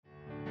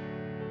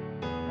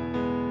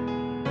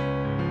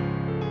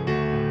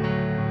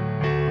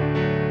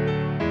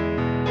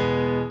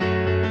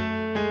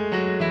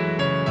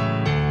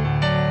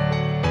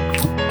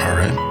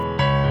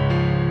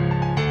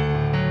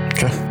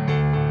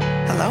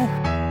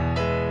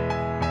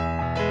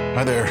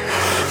Hi there.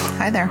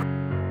 Hi there.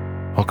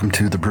 Welcome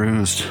to The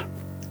Bruised.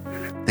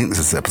 I think this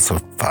is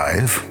episode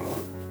 5.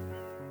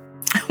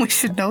 We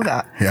should know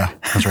that. Yeah,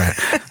 that's right.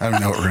 I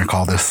don't know what we're going to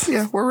call this.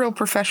 Yeah, we're real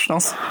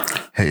professionals.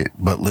 Hey,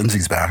 but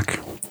Lindsay's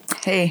back.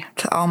 Hey,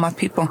 to all my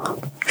people.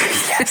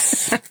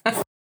 Yes. I'm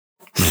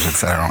just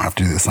excited I don't have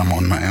to do this. I'm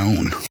on my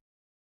own.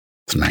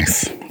 It's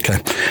nice.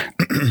 Okay.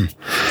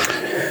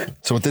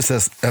 So with this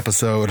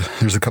episode,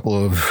 there's a couple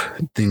of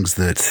things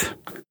that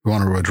we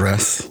want to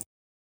address.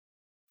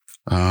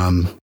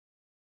 I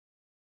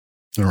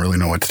don't really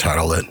know what to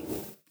title it.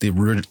 The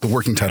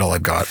working title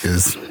I've got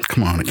is,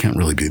 come on, it can't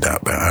really be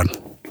that bad.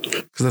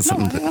 Because that's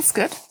something that's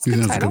good. You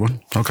think that's a good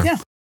one? Okay. Yeah.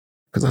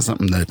 Because that's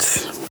something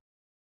that,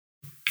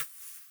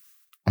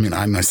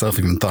 I myself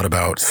even thought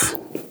about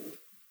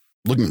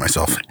looking at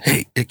myself.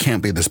 Hey, it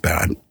can't be this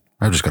bad.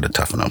 I've just got to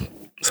toughen up.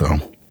 So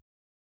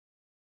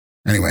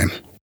anyway,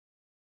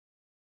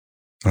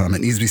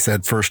 it needs to be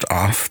said first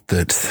off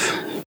that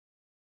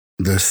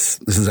this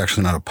is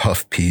actually not a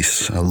puff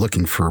piece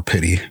looking for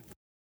pity.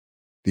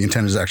 The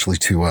intent is actually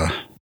to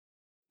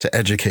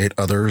educate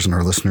others and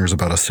our listeners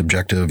about a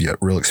subjective yet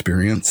real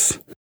experience,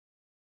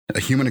 a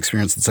human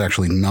experience that's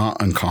actually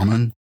not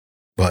uncommon,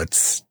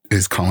 but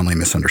is commonly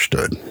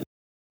misunderstood.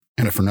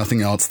 And if for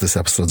nothing else, this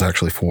episode's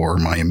actually for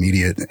my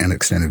immediate and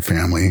extended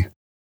family,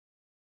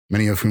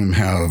 many of whom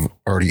have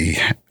already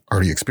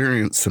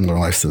experienced similar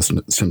life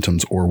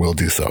symptoms or will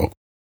do so.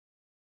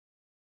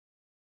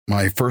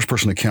 My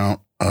first-person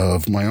account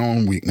of my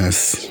own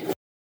weakness,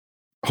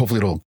 hopefully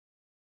it'll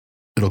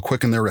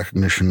quicken their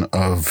recognition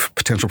of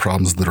potential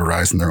problems that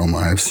arise in their own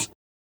lives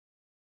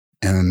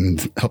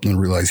and help them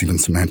realize even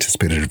some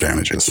anticipated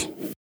advantages.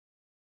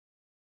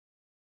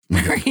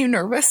 Are you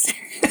nervous?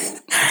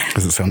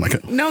 Does it sound like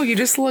it? No, you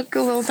just look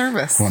a little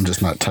nervous. Well, I'm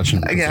just not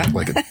touching it. Yeah.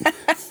 Like it.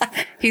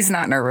 He's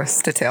not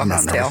nervous to tell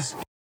his tale.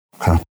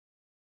 Huh.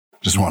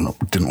 Didn't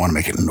want to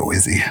make it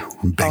noisy.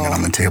 I'm banging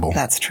on the table.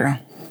 That's true.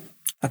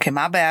 Okay,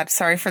 my bad.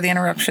 Sorry for the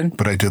interruption.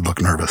 But I did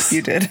look nervous.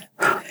 You did.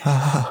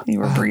 You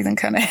were breathing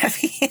kind of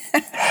heavy.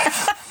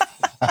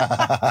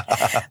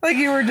 Like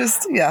you were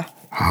just, yeah.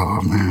 Oh,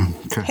 man.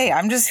 Okay. Hey,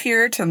 I'm just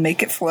here to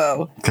make it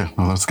flow. Okay,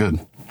 well, that's good.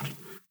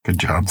 Good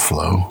job,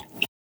 Flo.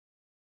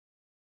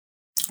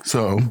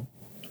 So,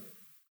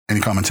 any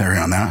commentary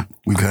on that?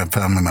 We've had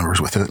family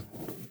members with it.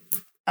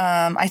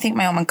 I think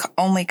my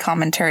only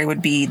commentary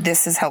would be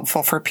this is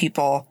helpful for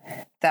people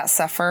that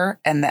suffer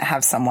and that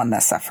have someone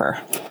that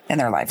suffer in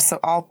their life. So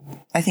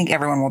I think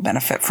everyone will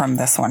benefit from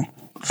this one.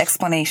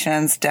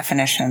 Explanations,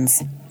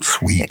 definitions,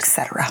 sweet,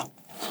 etc.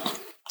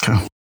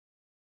 Okay.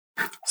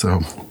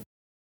 So,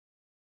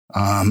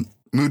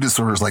 mood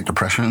disorders like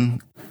depression,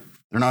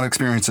 they're not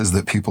experiences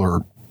that people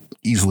are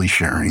easily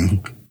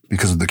sharing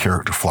because of the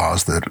character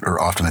flaws that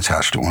are often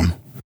attached to them.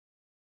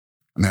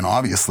 And then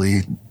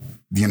obviously,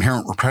 the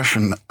inherent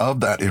repression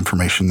of that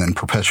information then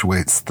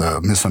perpetuates the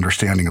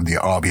misunderstanding of the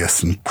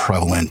obvious and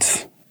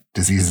prevalent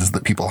diseases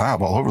that people have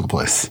all over the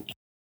place.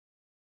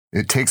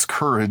 It takes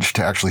courage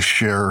to actually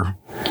share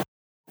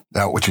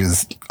that which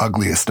is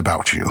ugliest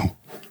about you.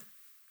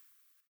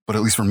 But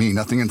at least for me,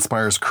 nothing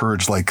inspires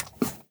courage like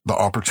the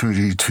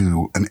opportunity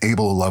to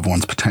enable a loved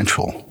one's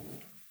potential.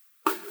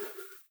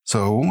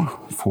 So,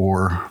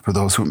 for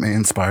those who may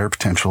inspire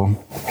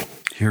potential,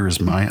 here is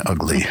my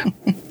ugly.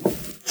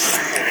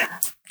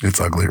 It's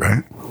ugly,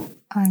 right?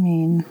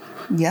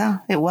 Yeah,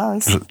 it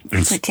was.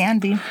 It can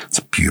be. It's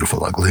a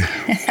beautiful ugly.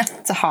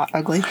 It's a hot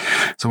ugly.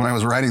 So when I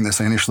was writing this,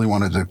 I initially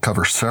wanted to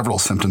cover several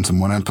symptoms in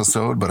one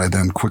episode, but I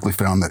then quickly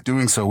found that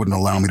doing so wouldn't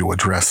allow me to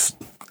address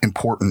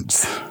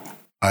important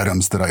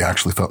items that I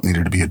actually felt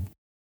needed to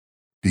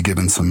be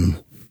given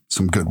some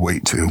good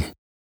weight to.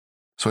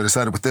 So I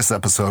decided with this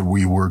episode,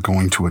 we were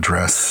going to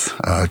address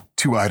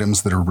 2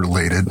 items that are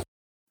related.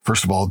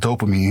 First of all,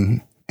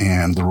 dopamine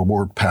and the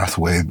reward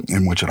pathway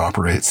in which it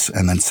operates.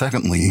 And then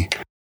secondly,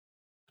 a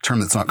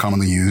term that's not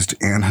commonly used,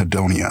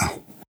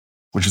 anhedonia,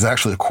 which is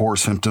actually a core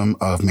symptom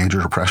of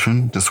major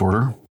depression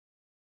disorder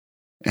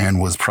and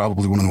was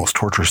probably one of the most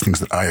torturous things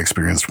that I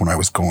experienced when I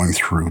was going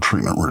through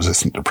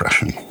treatment-resistant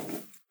depression.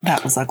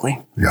 That was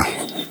ugly. Yeah.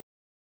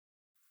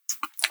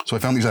 So I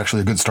found these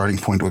actually a good starting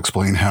point to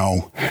explain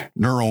how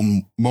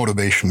neural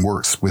motivation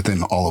works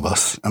within all of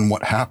us and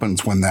what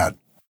happens when that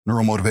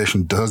neural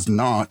motivation does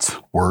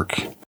not work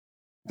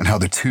and how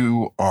the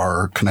two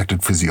are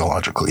connected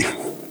physiologically.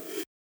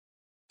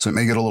 So it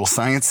may get a little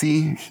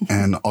sciencey,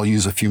 and I'll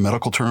use a few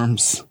medical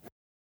terms.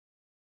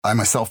 I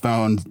myself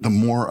found the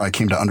more I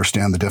came to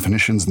understand the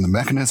definitions and the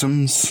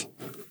mechanisms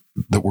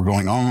that were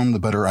going on, the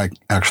better I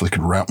actually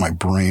could wrap my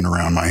brain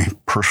around my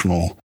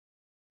personal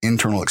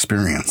internal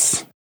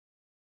experience.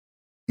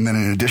 And then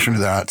in addition to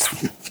that,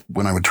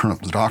 when I would turn up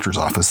to the doctor's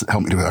office, it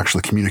helped me to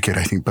actually communicate,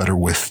 I think, better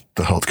with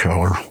the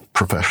healthcare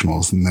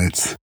professionals. And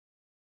it's,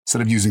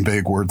 instead of using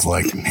vague words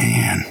like,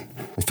 man,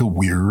 I feel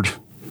weird,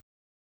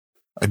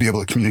 I'd be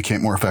able to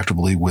communicate more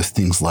effectively with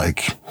things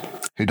like,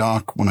 hey,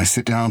 doc, when I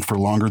sit down for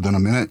longer than a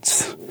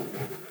minute,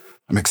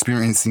 I'm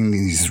experiencing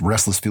these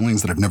restless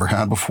feelings that I've never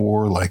had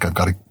before. Like I've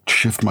got to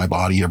shift my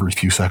body every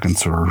few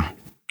seconds or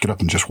get up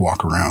and just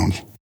walk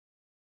around.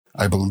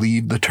 I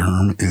believe the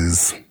term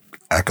is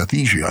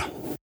akathisia,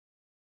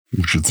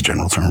 which is the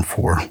general term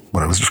for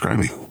what I was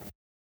describing.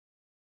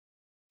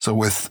 So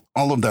with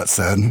all of that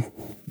said,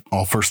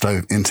 I'll first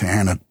dive into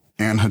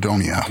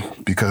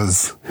anhedonia,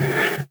 because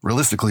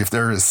realistically, if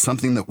there is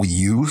something that we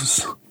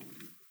use,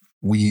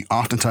 we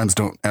oftentimes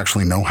don't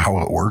actually know how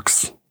it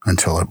works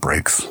until it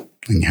breaks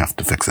and you have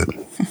to fix it.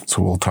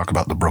 So we'll talk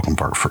about the broken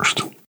part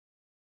first.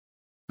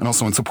 And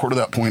also in support of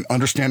that point,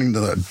 understanding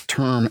the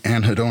term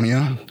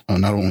anhedonia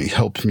not only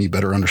helped me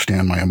better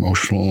understand my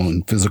emotional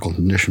and physical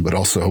condition, but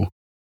also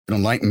it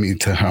enlightened me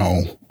to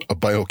how a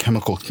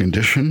biochemical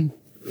condition,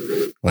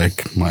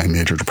 like my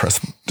major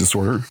depressive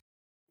disorder,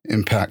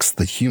 impacts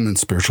the human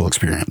spiritual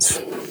experience.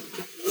 Do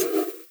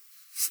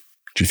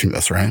you think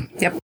that's right?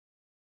 Yep.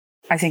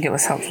 I think it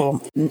was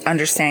helpful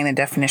understanding the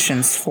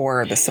definitions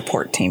for the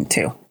support team,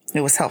 too.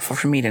 It was helpful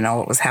for me to know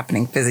what was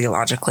happening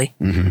physiologically.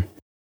 Mm-hmm.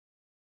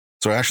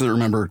 So I actually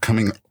remember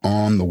coming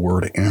on the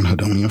word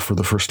anhedonia for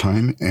the first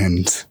time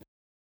and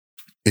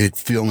it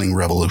feeling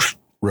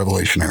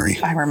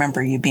revelationary. I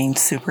remember you being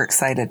super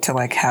excited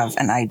to have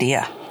an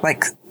idea,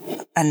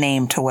 a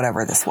name to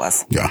whatever this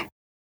was. Yeah.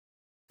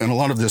 And a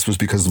lot of this was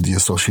because of the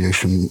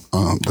association,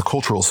 the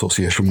cultural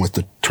association with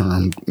the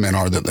term men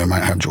are that they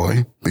might have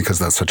joy, because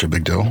that's such a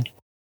big deal.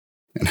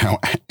 And how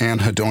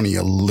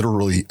anhedonia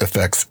literally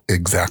affects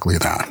exactly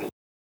that.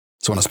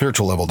 So on a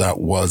spiritual level, that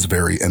was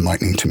very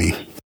enlightening to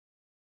me.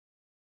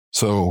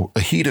 So a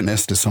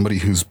hedonist is somebody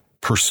who's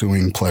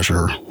pursuing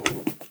pleasure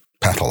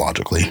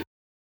pathologically.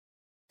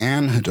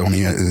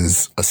 Anhedonia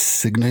is a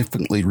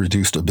significantly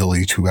reduced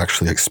ability to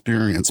actually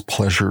experience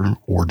pleasure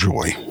or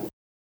joy.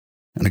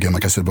 And again,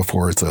 like I said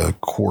before, it's a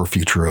core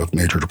feature of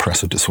major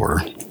depressive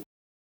disorder.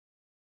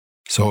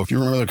 So if you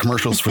remember the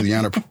commercials for the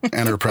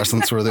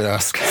antidepressants where they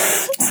ask,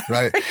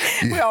 right?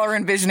 We all are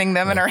envisioning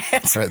them in our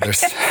heads. Right,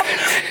 there's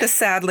the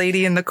sad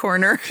lady in the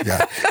corner.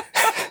 Yeah.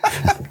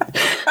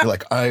 You're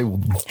like, I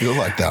feel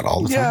like that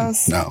all the time.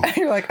 Yes. No.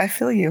 You're like, I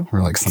feel you.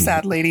 We're like some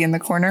sad lady in the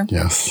corner.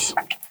 Yes.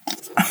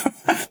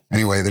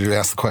 Anyway, they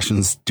ask the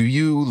questions, do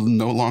you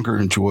no longer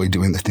enjoy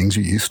doing the things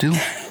you used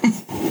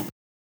to?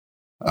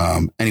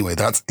 Anyway,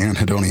 that's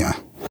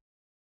anhedonia.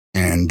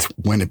 And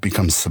when it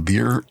becomes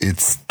severe,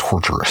 it's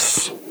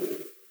torturous.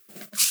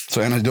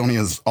 So anhedonia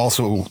is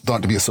also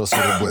thought to be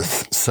associated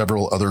with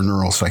several other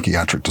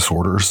neuropsychiatric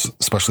disorders,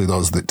 especially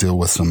those that deal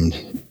with some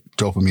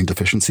dopamine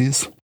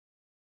deficiencies,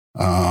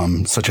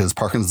 such as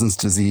Parkinson's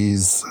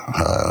disease,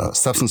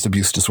 substance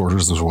abuse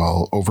disorders as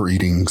well,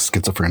 overeating,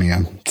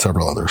 schizophrenia,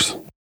 several others.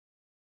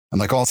 And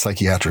like all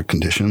psychiatric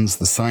conditions,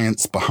 the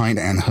science behind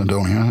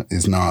anhedonia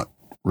is not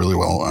really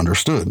well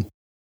understood.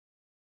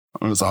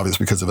 It's obvious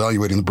because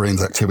evaluating the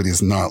brain's activity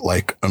is not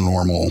like a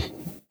normal,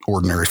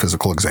 ordinary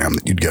physical exam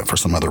that you'd get for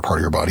some other part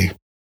of your body.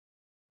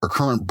 Our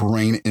current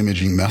brain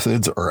imaging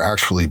methods are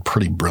actually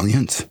pretty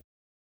brilliant,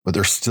 but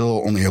they're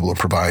still only able to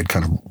provide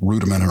kind of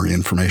rudimentary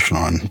information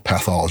on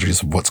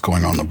pathologies of what's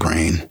going on in the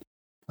brain.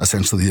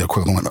 Essentially the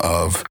equivalent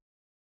of,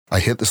 I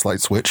hit this light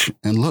switch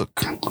and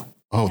look,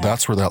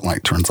 that's where that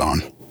light turns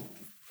on.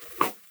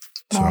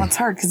 Well, it's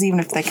hard because even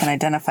if they can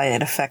identify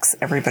it, affects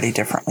everybody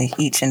differently,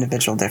 each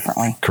individual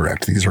differently.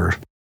 Correct.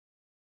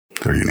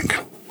 They're unique.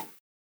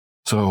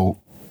 So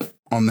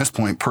on this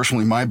point,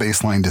 personally, my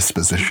baseline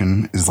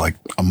disposition is like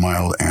a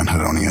mild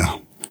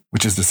anhedonia,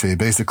 which is to say,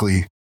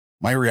 basically,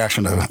 my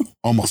reaction to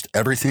almost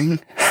everything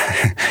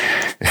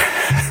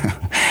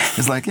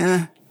is like,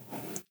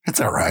 it's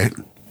all right.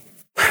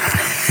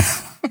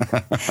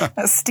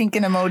 A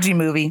stinking emoji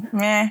movie.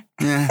 Meh.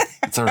 Yeah,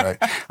 it's all right.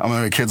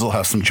 My kids will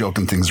have some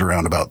joking things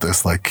around about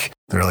this. Like,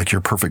 they're like,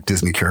 your perfect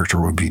Disney character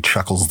would be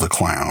Chuckles the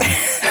Clown.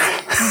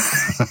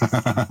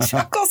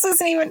 Chuckles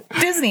isn't even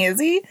Disney, is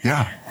he?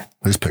 Yeah.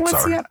 There's Pixar.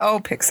 What's he on?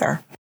 Oh,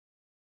 Pixar.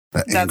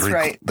 That's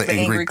right. The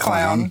angry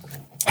clown.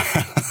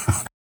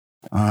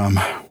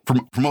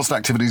 For most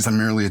activities, I'm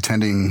merely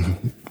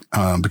attending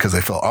because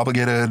I felt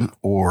obligated,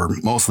 or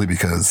mostly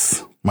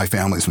because my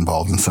family's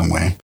involved in some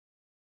way.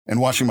 And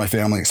watching my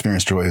family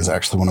experience joy is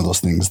actually one of those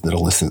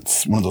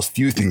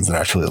few things that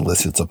actually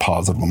elicits a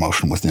positive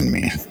emotion within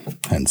me.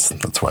 Hence,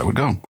 that's why I would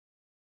go.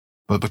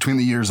 But between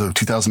the years of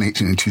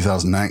 2018 and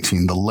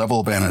 2019, the level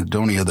of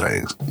anhedonia that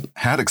I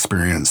had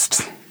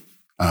experienced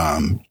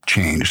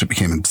changed. It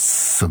became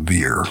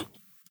severe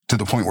to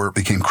the point where it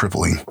became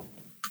crippling.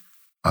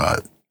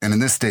 And in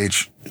this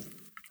stage,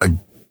 I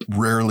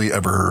rarely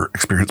ever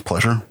experienced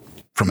pleasure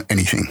from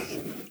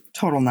anything.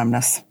 Total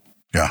numbness.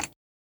 Yeah.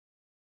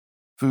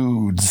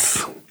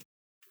 Foods,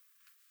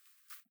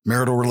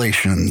 marital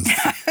relations.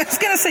 I was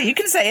going to say, you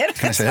can say it.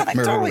 Can I say it?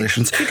 Marital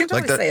relations. You can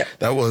totally say it.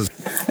 That was...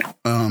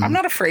 I'm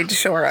not afraid to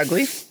show our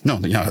ugly. No,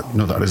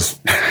 that is...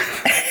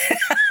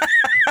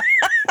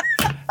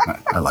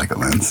 I like it,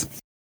 Linz.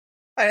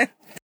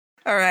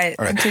 All right,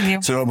 continue.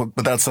 So,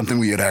 but that's something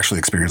we had actually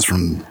experienced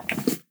from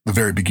the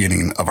very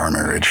beginning of our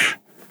marriage,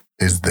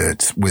 is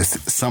that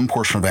with some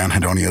portion of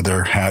anhedonia,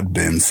 there had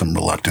been some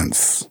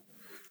reluctance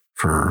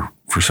for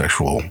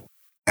sexual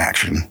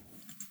action.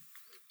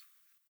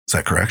 Is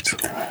that correct?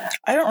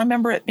 I don't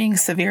remember it being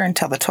severe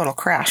until the total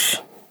crash.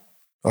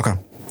 Okay.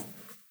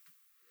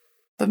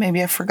 But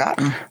maybe I've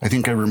forgotten. I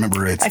think I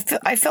remember it.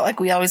 I felt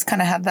like we always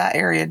kind of had that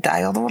area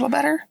dialed a little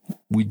better.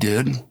 We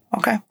did.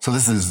 Okay. So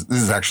this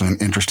is actually an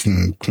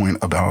interesting point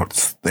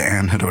about the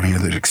anhedonia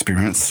that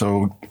experienced.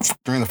 So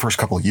during the first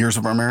couple of years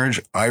of our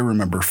marriage, I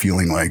remember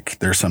feeling like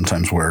there's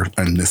sometimes where,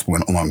 and this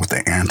went along with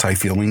the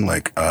anti-feeling,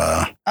 like,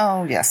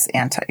 oh, yes.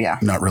 Yeah.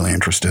 Not really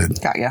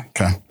interested. Got you.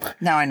 Okay.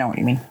 Now I know what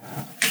you mean.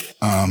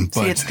 But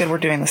see, it's good we're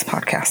doing this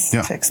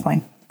podcast to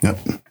explain. Yep.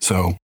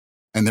 So,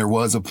 and there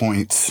was a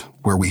point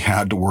where we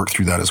had to work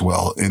through that as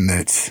well, in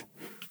that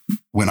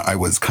when I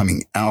was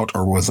coming out,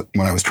 or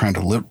when I was trying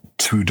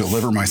to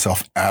deliver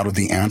myself out of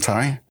the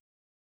anti,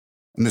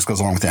 and this goes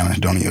along with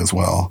anhedonia as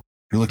well,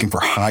 you're looking for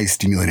high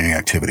stimulating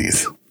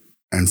activities.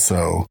 And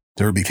so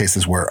there would be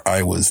cases where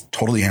I was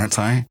totally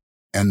anti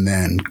and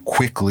then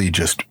quickly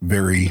just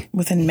very...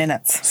 within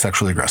minutes.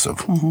 Sexually aggressive.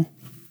 Mm-hmm.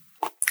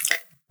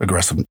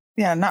 Aggressive.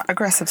 Yeah, not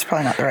aggressive is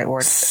probably not the right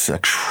word.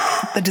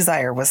 The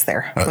desire was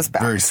there. It was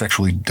bad. Very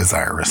sexually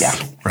desirous. Yeah.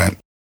 Right?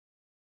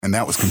 And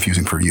that was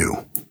confusing for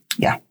you.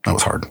 Yeah. That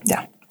was hard.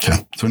 Yeah.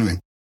 Okay. So anyway,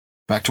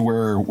 back to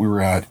where we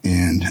were at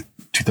in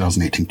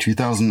 2018,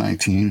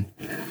 2019.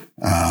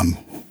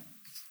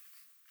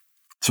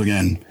 So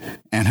again,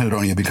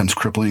 anhedonia becomes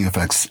crippling,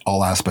 affects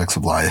all aspects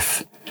of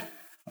life.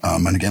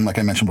 And again, like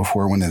I mentioned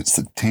before, when it's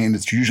obtained,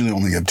 it's usually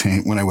only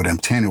obtained, when I would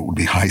obtain it would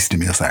be high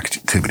stimulus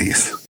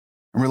activities.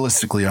 And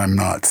realistically, I'm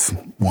not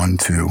one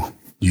to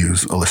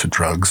use illicit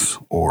drugs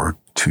or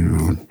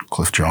to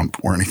cliff jump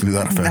or anything to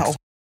that effect. No.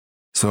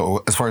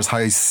 So as far as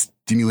high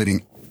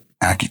stimulating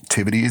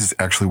activities,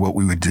 actually what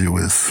we would do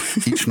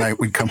is each night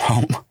we'd come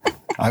home.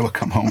 I would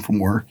come home from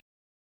work.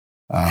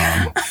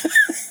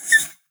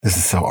 This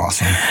is so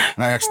awesome.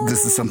 And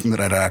this is something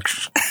that I'd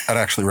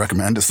actually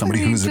recommend to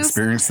somebody who's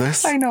experienced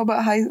this. I know,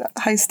 but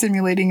high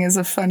stimulating is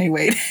a funny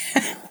way.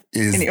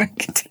 Is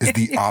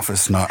The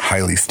Office not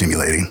highly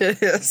stimulating?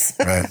 It is.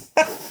 Right.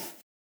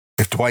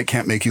 If Dwight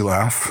can't make you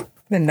laugh,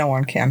 then no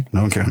one can.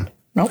 No one can.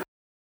 Nope.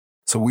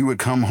 So I would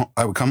come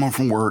home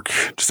from work,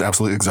 just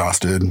absolutely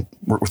exhausted,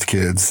 work with the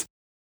kids,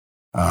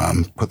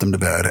 put them to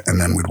bed,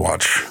 and then we'd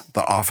watch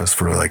The Office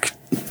for like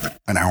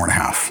an hour and a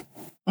half.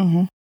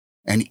 Mm-hmm.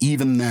 And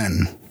even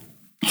then,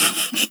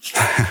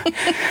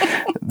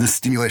 the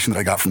stimulation that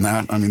I got from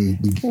that, I mean,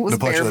 it was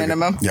bare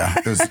minimum. Yeah,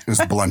 it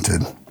was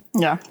blunted.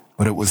 Yeah.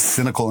 But it was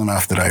cynical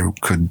enough that I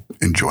could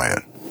enjoy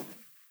it.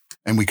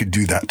 And we could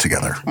do that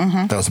together.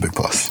 Mm-hmm. That was a big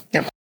plus.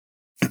 Yep.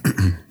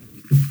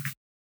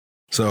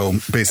 So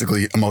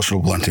basically, emotional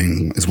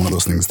blunting is one of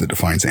those things that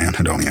defines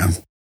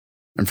anhedonia.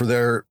 And from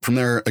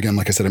there, again,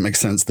 like I said, it makes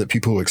sense that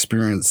people who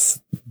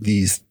experience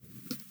the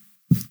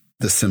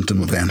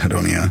symptom of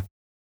anhedonia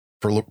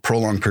for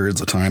prolonged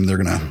periods of time,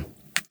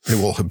 they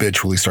will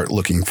habitually start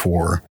looking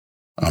for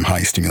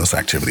high stimulus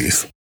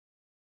activities.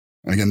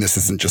 And again, this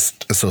isn't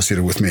just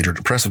associated with major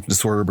depressive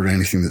disorder, but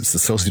anything that's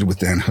associated with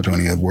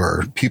anhedonia,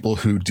 where people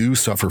who do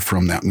suffer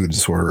from that mood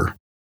disorder,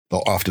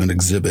 they'll often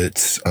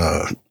exhibit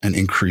an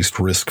increased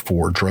risk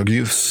for drug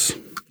use,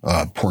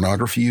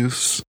 pornography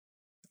use,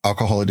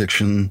 alcohol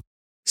addiction,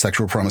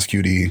 sexual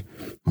promiscuity,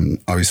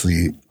 and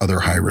obviously other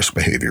high-risk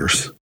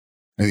behaviors.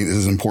 I think this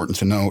is important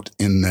to note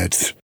in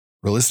that,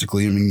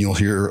 realistically, I mean, you'll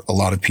hear a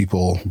lot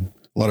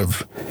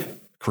of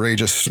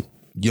courageous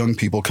young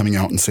people coming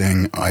out and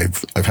saying,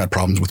 I've had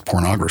problems with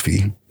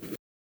pornography.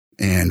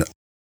 And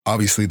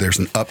obviously there's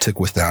an uptick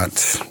with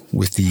that,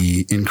 with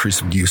the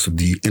increase of use of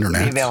the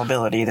internet. The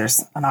availability,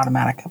 there's an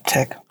automatic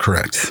uptick.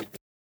 Correct.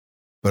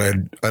 But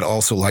I'd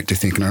also like to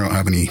think, and I don't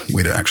have any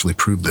way to actually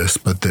prove this,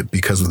 but that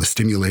because of the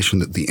stimulation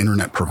that the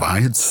internet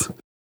provides,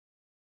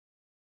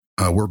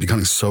 we're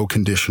becoming so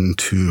conditioned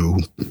to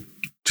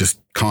just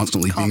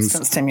constant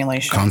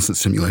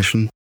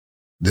stimulation,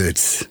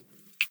 that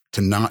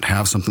to not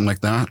have something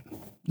like that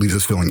leaves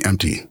us feeling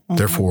empty. Mm-hmm.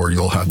 Therefore,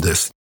 you'll have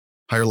this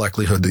higher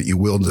likelihood that you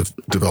will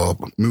develop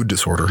mood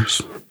disorders,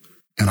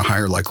 and a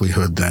higher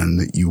likelihood then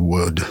that you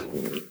would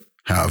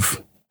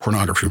have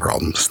pornography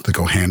problems that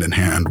go hand in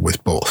hand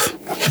with both.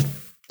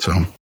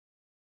 So,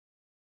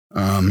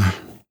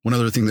 one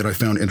other thing that I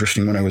found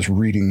interesting when I was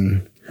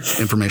reading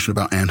information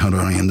about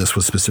anhedonia, and this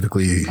was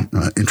specifically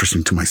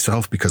interesting to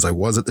myself because I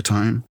was at the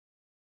time,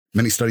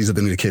 many studies have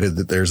indicated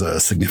that there's a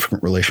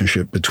significant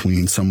relationship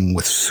between someone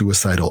with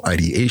suicidal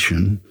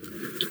ideation,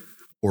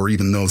 or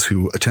even those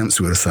who attempt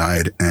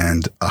suicide,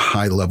 and a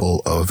high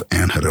level of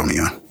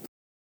anhedonia.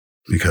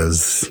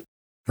 Because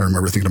I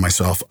remember thinking to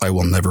myself, I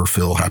will never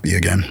feel happy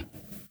again.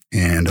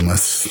 And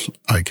unless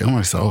I kill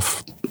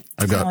myself,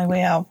 I've got the only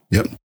way out.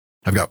 Yep.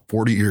 I've got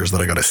 40 years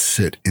that I got to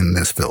sit in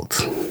this filth.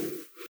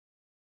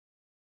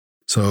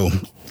 So,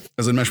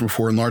 as I mentioned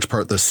before, in large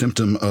part, the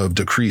symptom of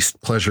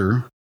decreased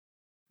pleasure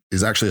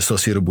is actually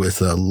associated with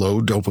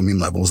low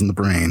dopamine levels in the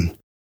brain.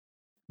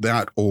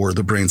 That, or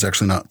the brain's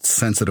actually not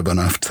sensitive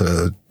enough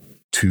to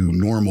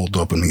normal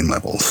dopamine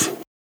levels.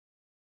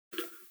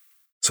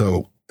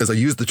 So, as I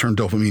use the term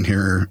dopamine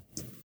here,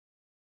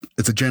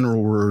 it's a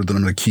general word that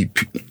I'm going to keep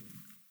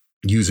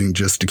using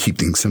just to keep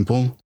things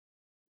simple.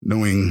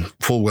 knowing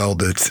full well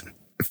that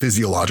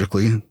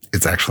physiologically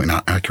it's actually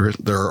not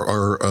accurate. There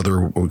are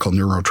other what we call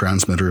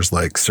neurotransmitters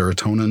like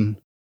serotonin,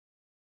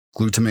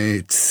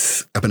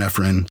 glutamate,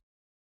 epinephrine.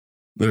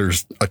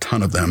 There's a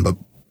ton of them, but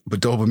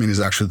dopamine is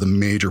actually the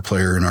major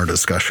player in our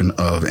discussion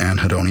of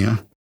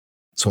anhedonia.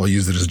 So I'll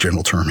use it as a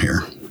general term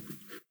here.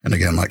 And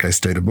again, like I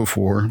stated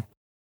before,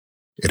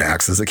 it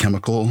acts as a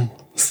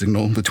chemical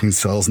signal between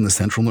cells in the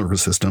central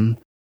nervous system.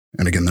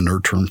 And again, the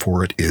nerd term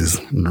for it is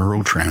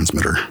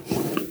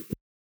neurotransmitter.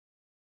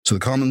 So the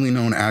commonly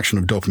known action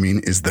of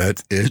dopamine is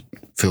that it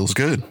feels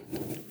good,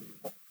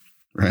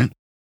 right?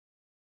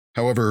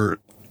 However,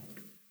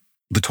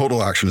 the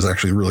total action is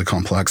actually really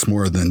complex,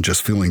 more than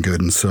just feeling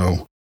good. And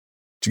so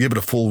to give it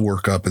a full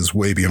workup is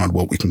way beyond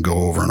what we can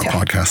go over in a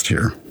podcast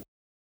here.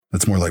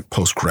 That's more like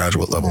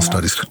postgraduate level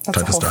studies type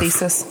of stuff.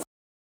 Thesis.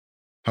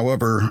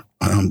 However,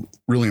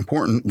 really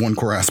important, one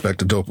core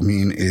aspect of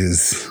dopamine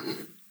is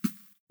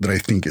that I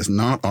think is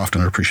not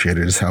often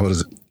appreciated is how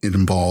it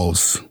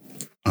involves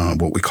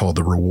what we call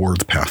the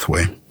rewards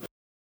pathway.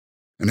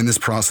 And in this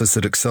process,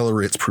 it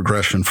accelerates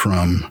progression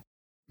from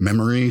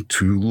memory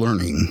to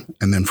learning,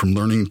 and then from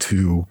learning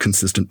to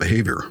consistent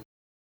behavior.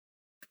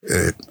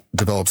 It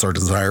develops our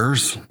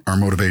desires, our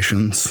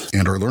motivations,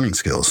 and our learning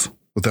skills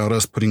without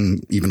us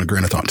putting even a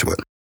grain of thought to it.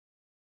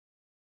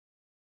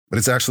 But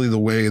it's actually the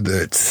way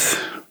that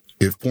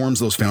it forms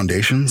those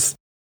foundations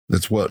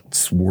that's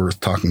what's worth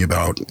talking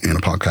about in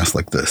a podcast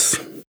like this.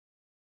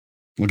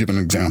 We'll give an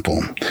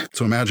example.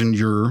 So imagine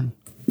you're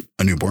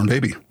a newborn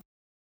baby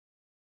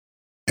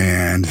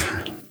and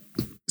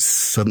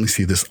suddenly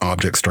see this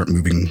object start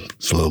moving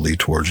slowly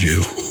towards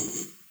you.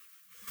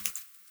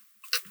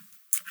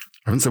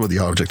 I haven't said what the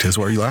object is.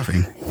 Why are you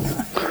laughing?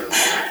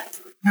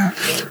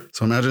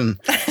 So imagine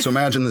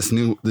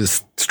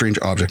this strange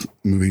object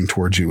moving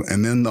towards you,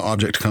 and then the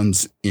object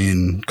comes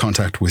in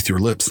contact with your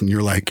lips, and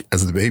you're like,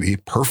 as the baby,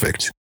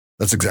 perfect.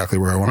 That's exactly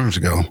where I wanted it to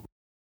go.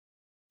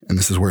 And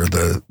this is where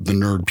the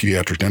nerd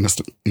pediatric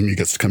dentist in me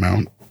gets to come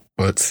out.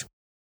 But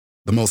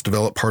the most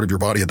developed part of your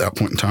body at that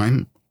point in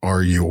time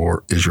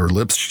is your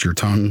lips, your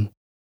tongue,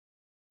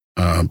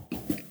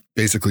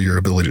 basically your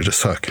ability to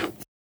suck.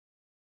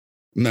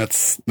 And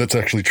that's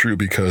actually true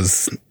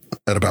because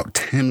at about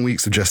 10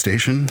 weeks of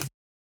gestation,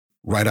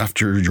 right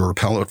after your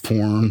palate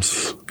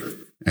forms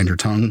and your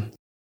tongue,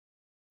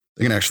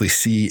 they can actually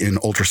see in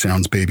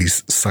ultrasounds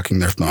babies sucking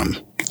their thumb.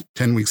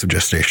 10 weeks of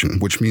gestation,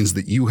 which means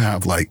that you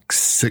have like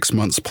 6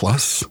 months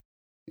plus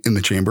in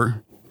the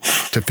chamber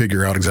to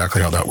figure out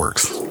exactly how that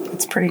works.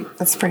 That's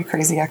pretty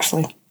crazy,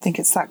 actually. I think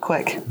it's that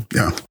quick.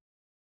 Yeah.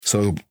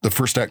 So the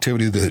first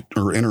activity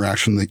or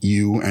interaction that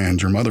you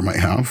and your mother might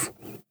have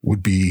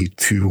would be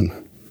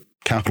to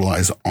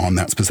capitalize on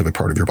that specific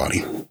part of your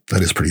body.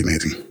 That is pretty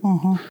amazing.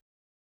 Mm-hmm.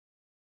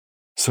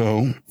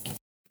 So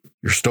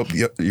you're stoked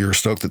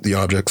that the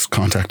object's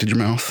contacted your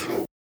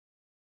mouth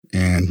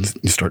and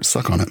you start to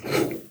suck on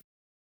it.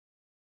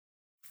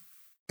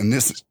 And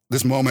this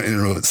moment in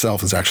and of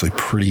itself is actually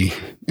pretty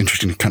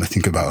interesting to kind of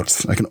think about.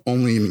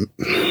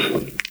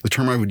 The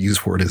term I would use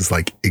for it is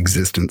like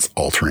existence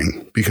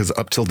altering, because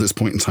up till this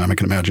point in time, I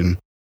can imagine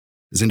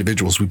as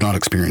individuals, we've not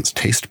experienced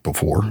taste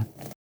before.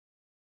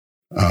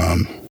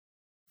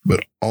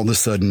 But all of a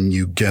sudden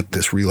you get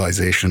this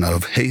realization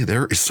of, hey,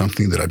 there is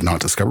something that I've not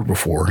discovered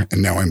before,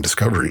 and now I'm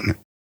discovering it.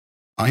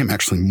 I am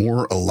actually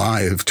more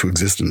alive to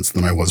existence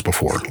than I was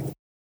before.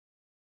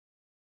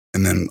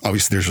 And then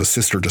obviously there's a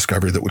sister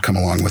discovery that would come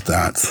along with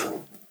that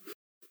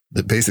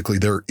basically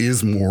there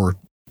is more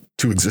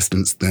to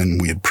existence than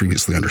we had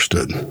previously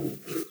understood.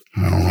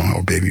 I don't know how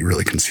a baby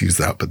really conceives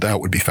that, but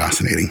that would be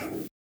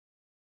fascinating.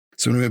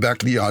 So when we move back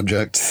to the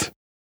object,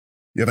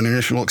 you have an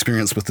initial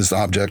experience with this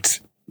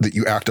object that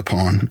you act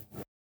upon,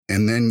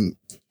 and then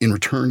in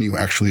return, you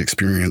actually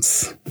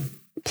experience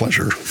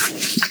pleasure.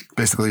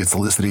 Basically, it's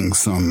eliciting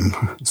some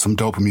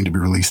dopamine to be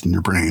released in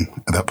your brain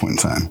at that point in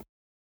time.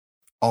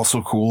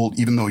 Also cool,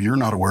 even though you're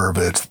not aware of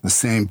it, the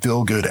same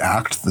feel-good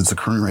act that's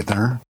occurring right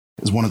there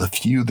is one of the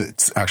few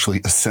that's actually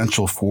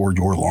essential for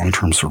your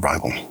long-term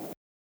survival.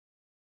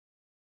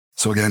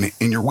 So again,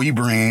 in your wee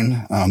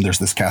brain, there's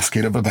this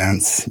cascade of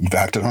events. You've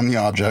acted on the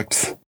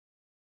object.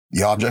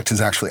 The object has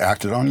actually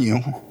acted on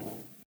you.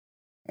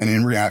 And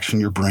in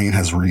reaction, your brain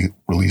has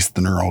released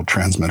the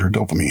neurotransmitter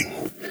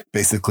dopamine.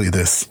 Basically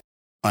this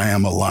I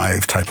am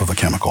alive type of a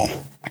chemical,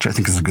 which I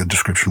think is a good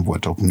description of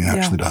what dopamine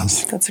actually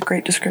does. That's a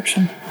great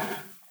description.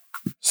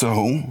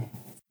 So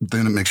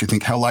then it makes you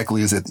think, how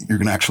likely is it that you're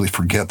going to actually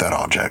forget that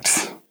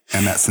object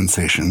and that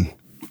sensation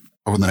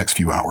over the next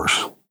few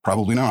hours?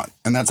 Probably not.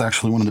 And that's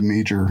actually one of the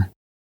major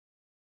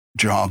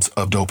jobs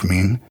of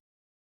dopamine,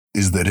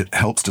 is that it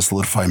helps to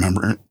solidify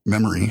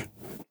memory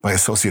by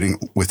associating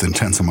with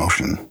intense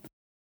emotion.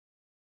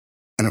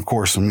 And of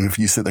course, I mean, if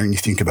you sit there and you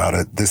think about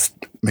it, this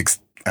makes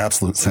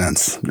absolute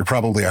sense. You're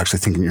probably actually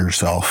thinking to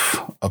yourself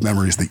of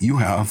memories that you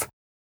have.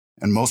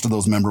 And most of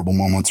those memorable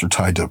moments are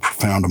tied to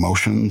profound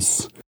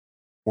emotions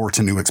or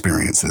to new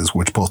experiences,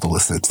 which both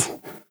elicit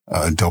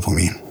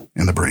dopamine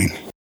in the brain.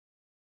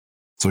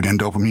 So again,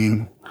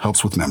 dopamine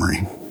helps with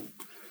memory.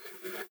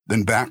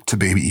 then back to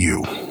baby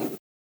you.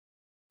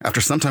 After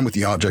some time with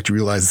the object, you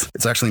realize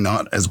it's actually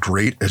not as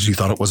great as you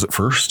thought it was at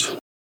first.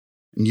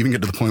 And you even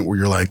get to the point where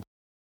you're like,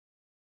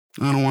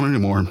 I don't want it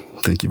anymore.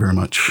 Thank you very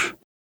much.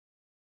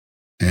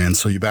 And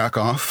so you back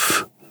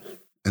off.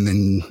 And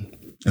then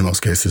in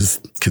most cases,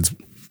 kids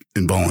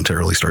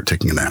involuntarily start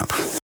taking a nap.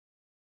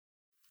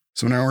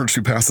 So an hour or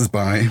two passes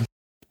by.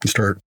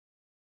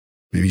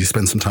 Maybe you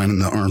spend some time in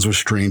the arms of a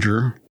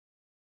stranger.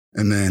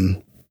 And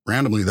then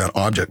randomly that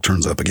object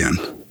turns up again.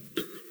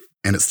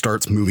 And it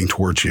starts moving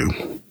towards you.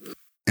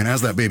 And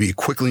as that baby,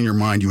 quickly in your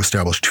mind, you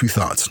establish two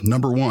thoughts.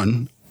 Number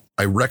one,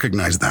 I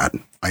recognize that.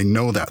 I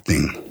know that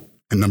thing.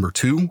 And number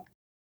two,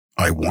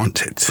 I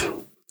want it.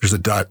 There's a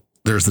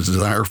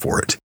desire for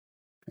it.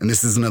 And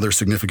this is another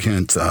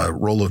significant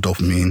role of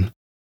dopamine. And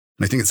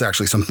I think it's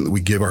actually something that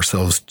we give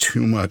ourselves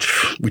too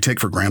much, we take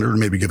for granted, or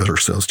maybe give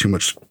ourselves too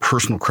much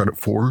personal credit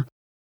for,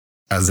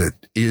 as it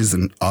is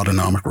an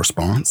autonomic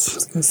response. I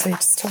was going to say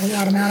it's totally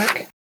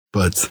automatic.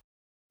 But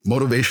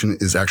motivation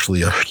is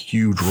actually a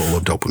huge role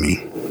of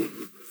dopamine.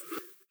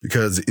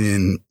 Because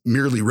in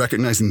merely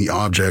recognizing the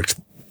object,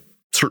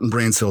 certain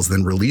brain cells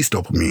then release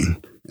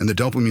dopamine. And the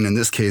dopamine in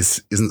this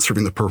case isn't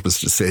serving the purpose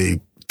to say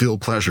feel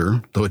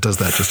pleasure, though it does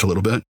that just a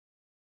little bit.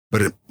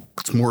 But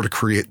it's more to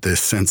create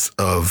this sense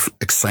of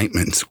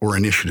excitement or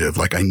initiative,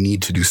 like I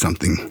need to do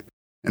something.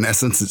 In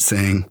essence, it's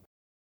saying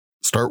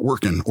start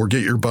working or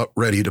get your butt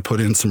ready to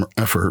put in some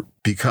effort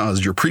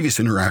because your previous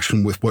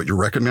interaction with what you're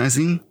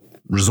recognizing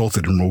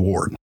resulted in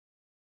reward.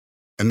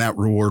 And that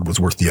reward was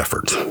worth the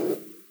effort.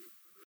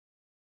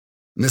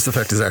 And this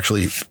effect is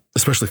actually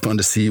especially fun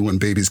to see when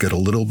babies get a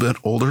little bit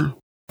older,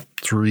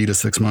 3 to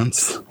 6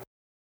 months.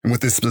 And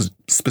with this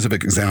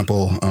specific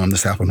example,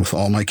 this happened with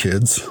all my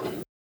kids.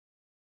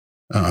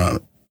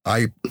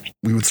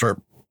 We would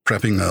start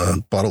prepping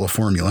a bottle of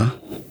formula,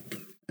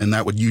 and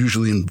that would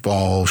usually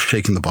involve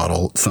shaking the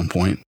bottle at some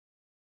point.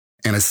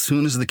 And as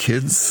soon as the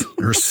kids,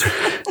 or as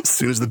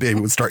soon as the baby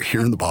would start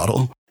hearing the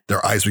bottle,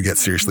 their eyes would get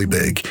seriously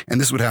big.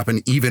 And this would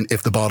happen even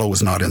if the bottle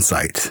was not in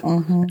sight.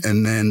 Mm-hmm.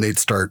 And then they'd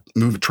start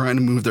trying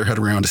to move their head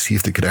around to see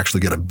if they could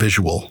actually get a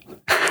visual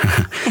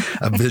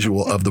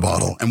of the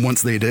bottle. And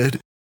once they did,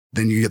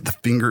 then you get the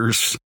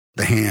fingers,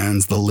 the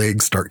hands, the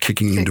legs start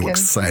kicking into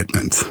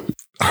excitement.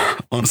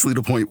 Honestly,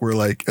 to the point where,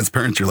 like, as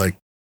parents, you're like,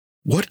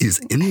 what is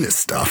in this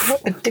stuff?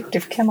 What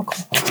addictive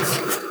chemical?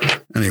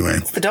 Anyway.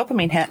 It's the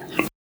dopamine hit.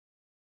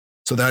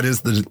 So that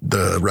is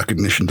the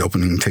recognition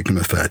dopamine taking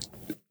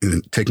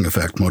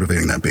effect,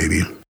 motivating that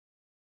baby.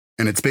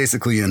 And it's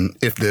basically an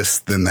if this,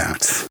 then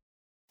that.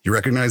 You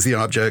recognize the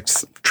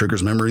object,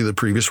 triggers memory of the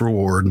previous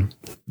reward.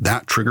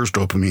 That triggers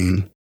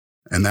dopamine,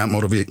 and that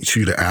motivates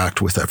you to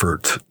act with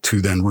effort to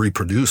then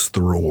reproduce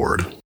the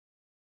reward.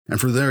 And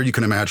from there, you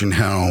can imagine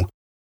how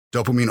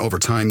dopamine over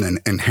time then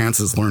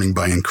enhances learning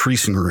by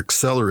increasing or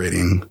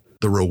accelerating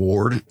the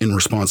reward in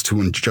response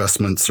to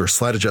adjustments or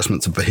slight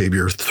adjustments of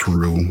behavior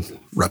through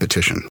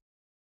repetition.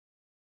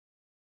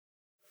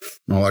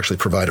 And I'll actually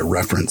provide a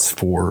reference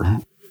for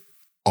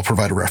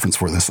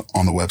this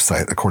on the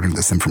website according to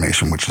this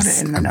information, which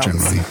is I'm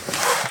generally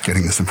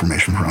getting this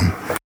information from.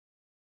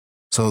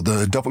 So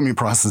the dopamine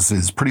process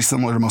is pretty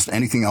similar to most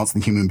anything else the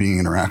human being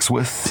interacts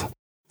with,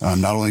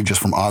 not only just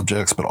from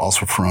objects, but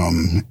also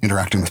from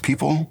interacting with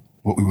people,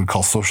 what we would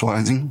call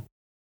socializing.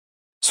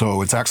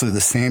 So it's actually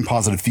the same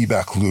positive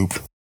feedback loop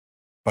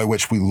by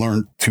which we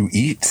learn to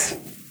eat,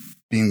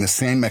 being the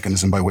same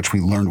mechanism by which we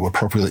learn to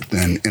appropriately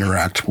then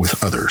interact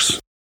with others.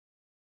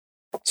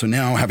 So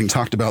now, having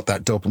talked about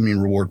that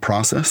dopamine reward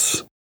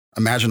process,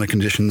 imagine a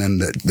condition then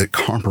that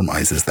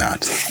compromises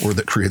that, or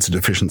that creates a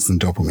deficiency in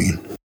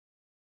dopamine,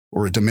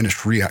 or a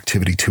diminished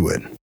reactivity to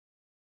it.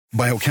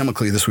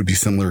 Biochemically, this would be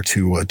similar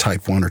to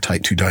type 1 or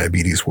type 2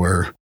 diabetes,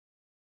 where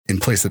in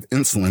place of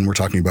insulin, we're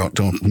talking about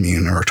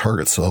dopamine, or our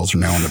target cells are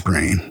now in the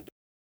brain.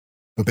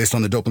 But based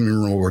on the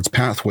dopamine rewards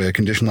pathway, a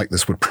condition like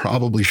this would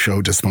probably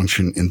show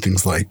dysfunction in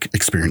things like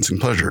experiencing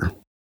pleasure.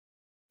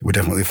 It would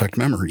definitely affect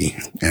memory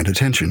and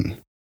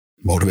attention,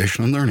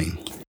 motivation and learning,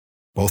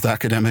 both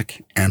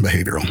academic and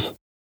behavioral.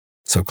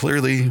 So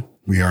clearly,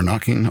 we are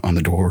knocking on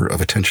the door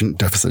of attention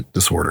deficit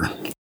disorder.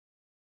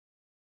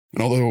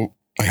 And although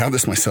I have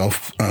this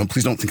myself,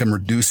 please don't think I'm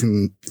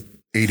reducing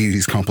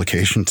ADD's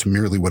complication to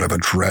merely what I've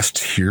addressed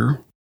here.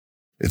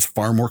 It's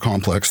far more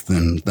complex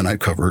than I've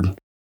covered.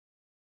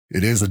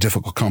 It is a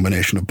difficult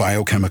combination of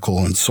biochemical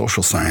and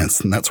social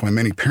science, and that's why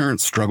many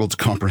parents struggle to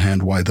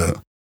comprehend why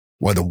the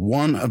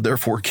one of their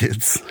 4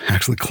 kids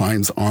actually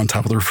climbs on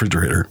top of the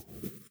refrigerator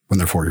when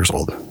they're 4 years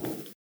old.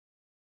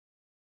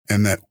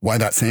 And why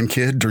that same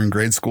kid during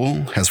grade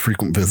school has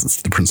frequent visits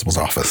to the principal's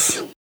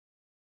office.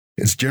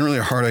 It's generally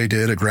a hard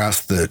idea to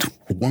grasp that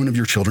one of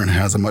your children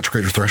has a much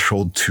greater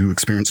threshold to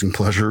experiencing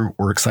pleasure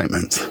or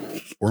excitement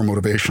or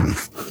motivation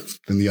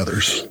than the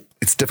others.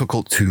 It's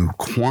difficult to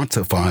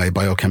quantify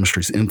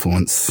biochemistry's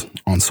influence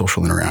on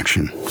social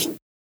interaction.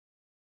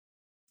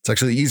 It's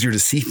actually easier to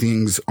see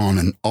things on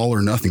an all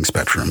or nothing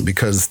spectrum,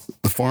 because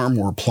the far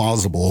more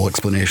plausible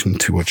explanation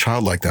to a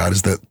child like that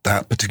is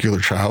that particular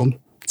child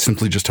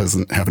simply just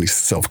doesn't have any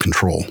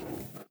self-control.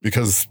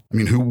 Because,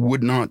 who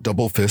would not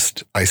double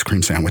fist ice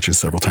cream sandwiches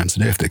several times a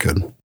day if they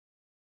could?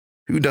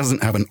 Who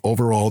doesn't have an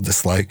overall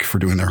dislike for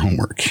doing their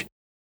homework?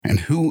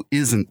 And who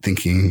isn't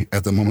thinking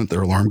at the moment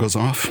their alarm goes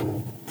off,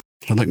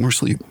 I'd like more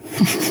sleep?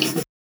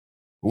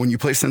 When you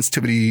place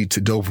sensitivity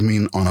to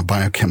dopamine on a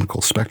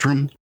biochemical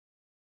spectrum,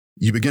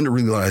 you begin to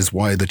realize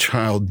why the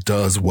child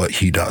does what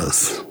he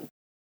does.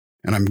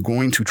 And I'm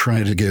going to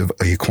try to give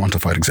a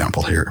quantified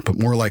example here, but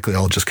more likely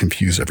I'll just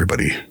confuse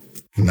everybody.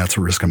 And that's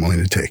a risk I'm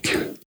willing to take.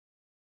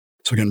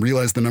 So again,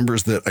 realize the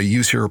numbers that I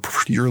use here are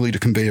purely to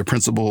convey a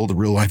principle. The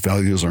real life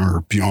values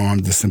are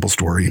beyond the simple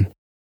story.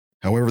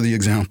 However, the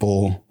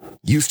example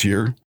used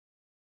here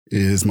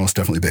is most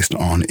definitely based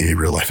on a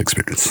real life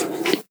experience.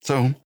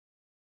 So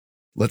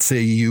let's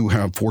say you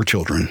have 4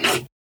 children.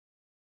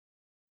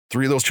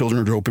 3 of those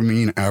children are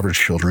dopamine average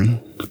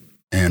children,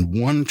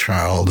 and 1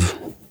 child,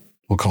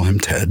 we'll call him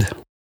Ted.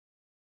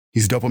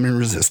 He's dopamine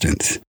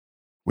resistant,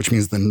 which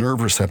means the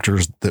nerve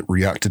receptors that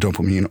react to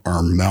dopamine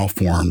are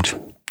malformed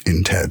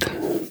in Ted.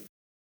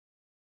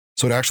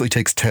 So it actually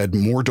takes Ted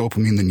more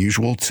dopamine than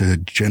usual to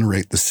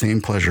generate the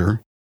same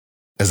pleasure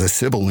as a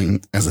sibling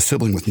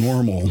with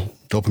normal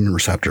dopamine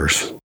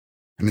receptors.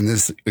 And in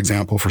this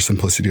example, for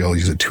simplicity, I'll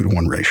use a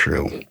 2-to-1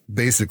 ratio.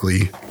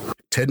 Basically,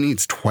 Ted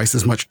needs twice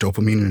as much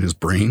dopamine in his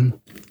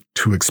brain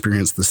to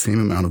experience the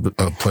same amount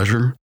of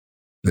pleasure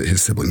that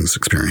his siblings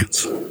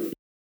experience.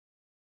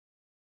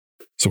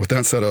 So with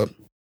that set up,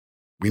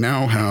 we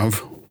now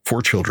have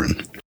 4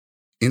 children.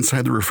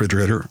 Inside the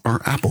refrigerator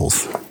are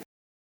apples.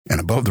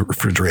 And above the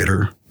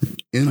refrigerator,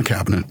 in a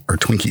cabinet, are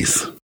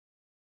Twinkies.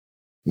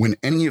 When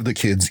any of the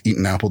kids eat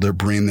an apple, their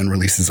brain then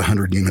releases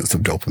 100 units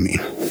of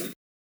dopamine.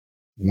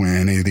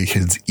 When any of the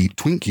kids eat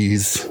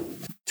Twinkies,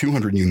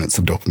 200 units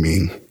of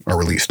dopamine are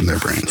released in their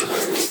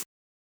brains.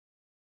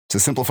 To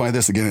simplify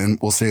this again,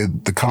 we'll say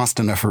the cost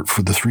and effort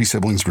for the 3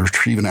 siblings to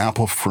retrieve an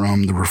apple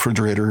from the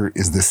refrigerator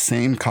is the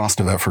same cost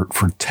of effort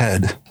for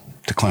Ted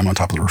to climb on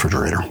top of the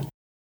refrigerator.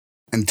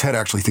 And Ted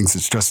actually thinks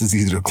it's just as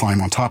easy to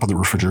climb on top of the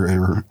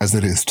refrigerator as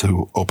it is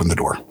to open the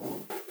door.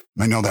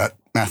 I know that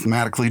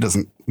mathematically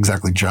doesn't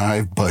exactly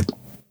jive, but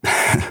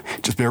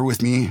just bear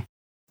with me.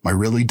 My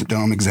really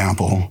dumb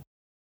example.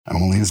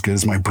 I'm only as good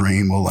as my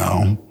brain will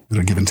allow at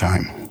a given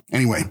time.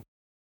 Anyway,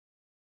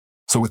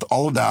 so with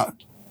all of that,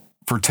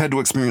 for Ted to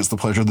experience the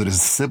pleasure that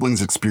his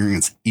siblings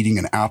experience eating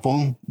an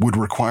apple would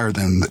require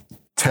then that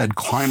Ted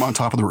climb on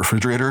top of the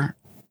refrigerator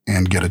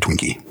and get a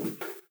Twinkie.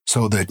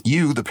 So that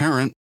you, the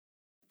parent,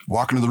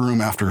 walk into the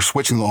room after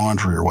switching the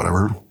laundry or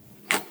whatever,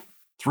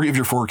 3 of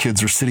your 4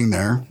 kids are sitting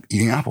there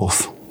eating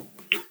apples.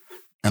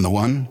 And the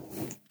one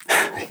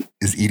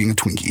is eating a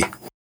Twinkie.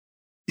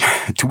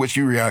 To which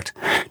you react,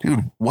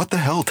 dude, what the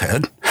hell,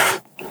 Ted?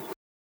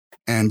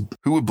 And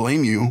who would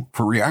blame you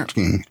for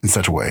reacting in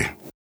such a way?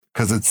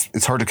 Because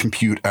it's hard to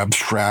compute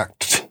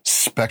abstract,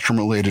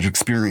 spectrum-related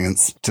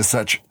experience to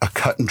such a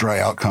cut and dry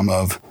outcome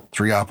of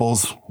 3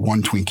 apples,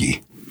 1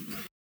 Twinkie.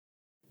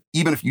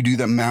 Even if you do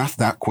the math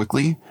that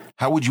quickly,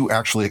 how would you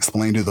actually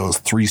explain to those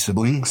 3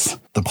 siblings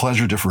the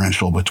pleasure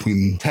differential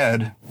between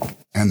Ted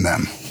and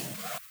them?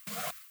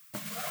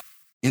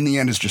 In the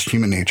end, it's just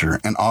human nature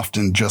and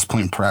often just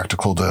plain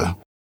practical to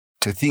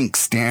think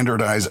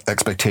standardized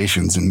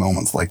expectations in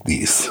moments like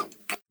these.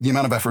 The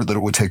amount of effort that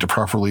it would take to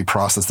properly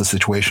process the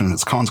situation and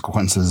its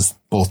consequences,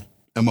 both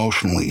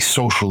emotionally,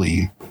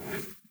 socially,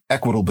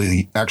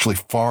 equitably, actually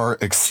far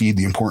exceed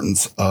the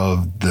importance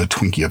of the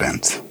Twinkie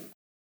event.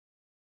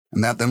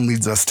 And that then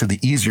leads us to the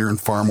easier and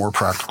far more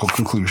practical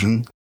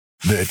conclusion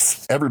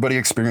that everybody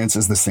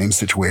experiences the same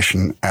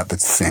situation at the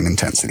same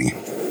intensity.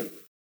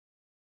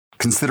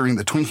 Considering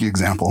the Twinkie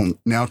example,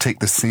 now take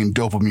the same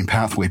dopamine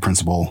pathway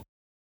principle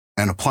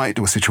and apply it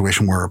to a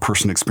situation where a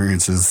person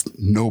experiences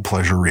no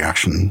pleasure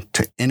reaction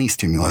to any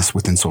stimulus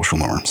within social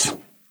norms,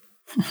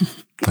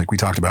 like we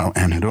talked about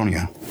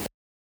anhedonia.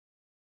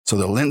 So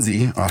that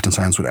Lindsay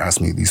oftentimes would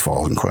ask me these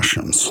following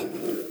questions.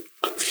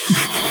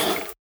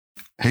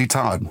 Hey,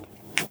 Todd,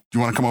 do you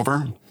want to come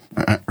over?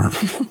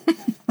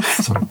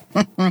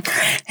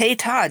 Hey,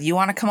 Todd, you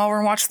want to come over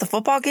and watch the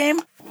football game?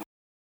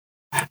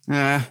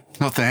 No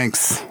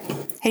thanks.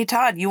 Hey,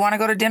 Todd, you want to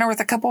go to dinner with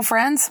a couple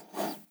friends?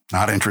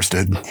 Not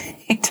interested.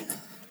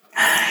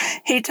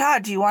 Hey,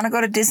 Todd, do you want to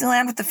go to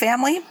Disneyland with the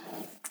family?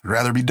 I'd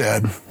rather be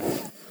dead,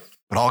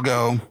 but I'll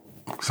go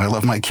because I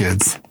love my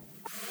kids.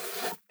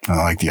 I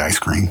like the ice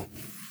cream.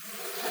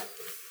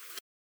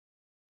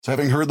 So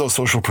having heard those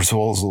social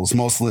proposals,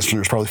 most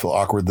listeners probably feel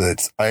awkward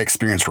that I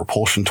experience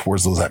repulsion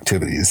towards those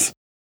activities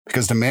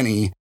because to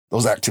many,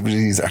 those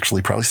activities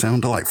actually probably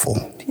sound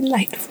delightful.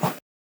 Delightful.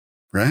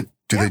 Right?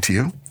 Do they to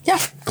you? Yeah.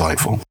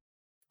 Delightful.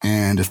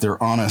 And if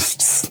they're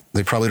honest,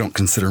 they probably don't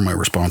consider my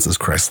responses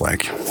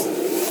Christ-like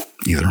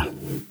either.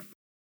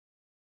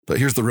 But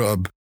here's the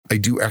rub. I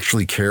do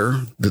actually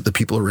care that the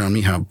people around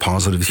me have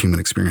positive human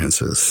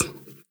experiences,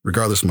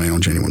 regardless of my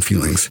own genuine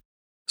feelings.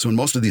 So in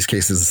most of these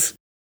cases,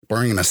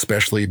 barring an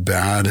especially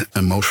bad,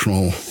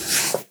 emotional,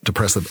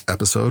 depressive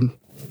episode,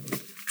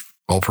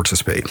 I'll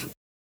participate.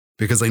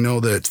 Because I know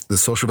that the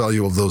social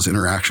value of those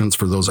interactions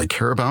for those I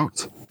care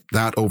about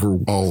that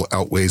overall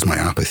outweighs my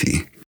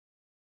apathy.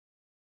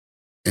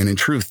 And in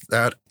truth,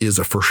 that is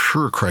a for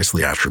sure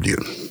Christly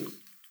attribute.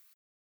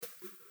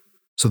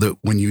 So that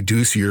when you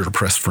do see your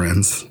depressed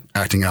friends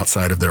acting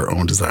outside of their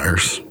own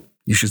desires,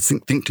 you should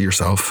think to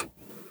yourself,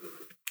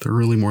 they're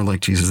really more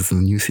like Jesus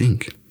than you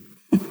think.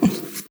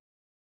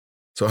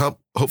 So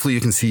hopefully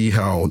you can see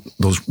how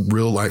those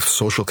real life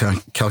social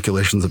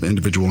calculations of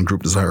individual and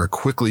group desire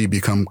quickly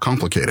become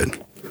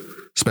complicated,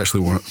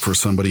 especially for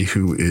somebody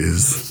who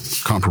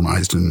is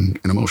compromised in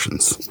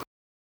emotions.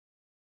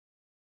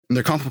 And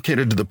they're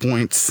complicated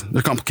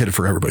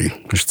for everybody.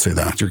 I should say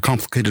that. They're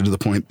complicated to the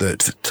point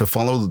that to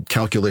follow the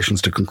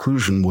calculations to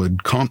conclusion would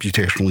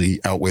computationally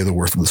outweigh the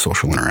worth of the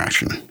social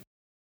interaction.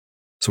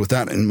 So with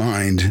that in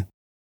mind,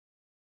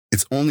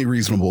 it's only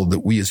reasonable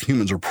that we as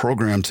humans are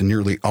programmed to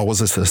nearly always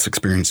assess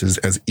experiences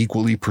as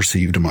equally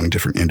perceived among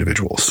different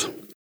individuals.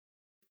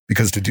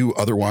 Because to do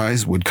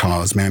otherwise would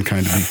cause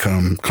mankind to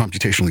become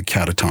computationally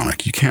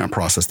catatonic. You can't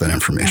process that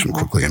information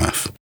quickly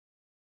enough.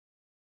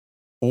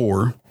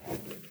 Or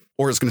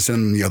it's going to send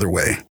them the other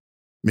way,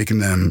 making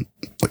them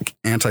like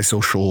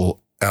antisocial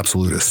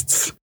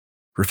absolutists,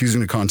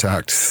 refusing to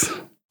contact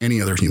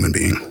any other human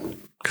being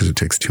because it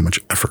takes too much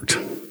effort.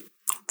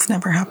 It's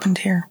never happened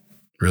here.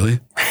 Really?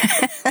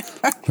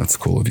 That's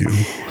cool of you.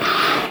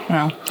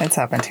 No, it's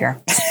happened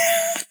here.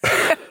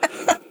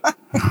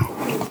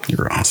 Oh,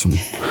 you're awesome.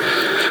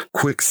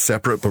 Quick,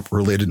 separate but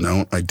related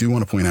note, I do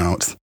want to point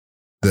out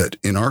that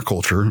in our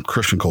culture,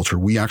 Christian culture,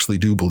 we actually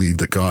do believe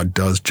that God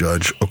does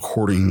judge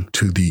according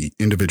to the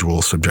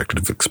individual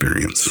subjective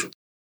experience.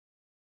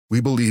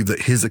 We believe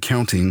that his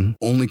accounting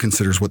only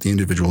considers what the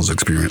individual has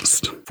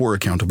experienced for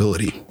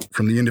accountability.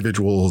 From the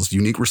individual's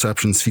unique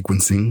reception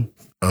sequencing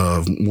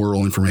of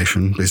moral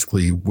information,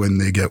 basically when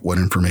they get what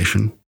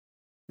information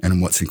and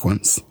in what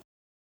sequence,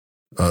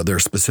 their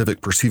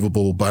specific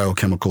perceivable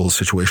biochemical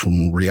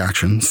situational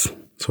reactions.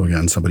 So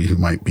again, somebody who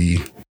might be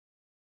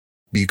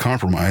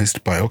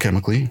compromised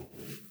biochemically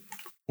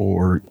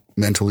or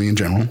mentally in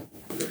general.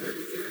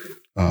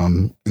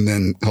 And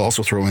then he'll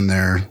also throw in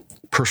there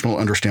personal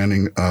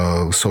understanding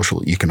of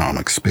social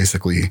economics.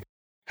 Basically,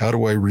 how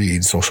do I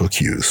read social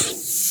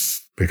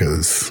cues?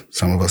 Because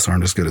some of us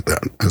aren't as good at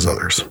that as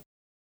others.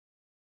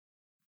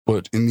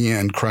 But in the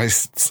end,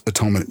 Christ's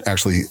atonement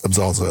actually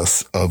absolves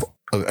us of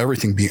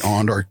everything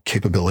beyond our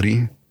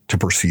capability to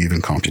perceive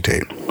and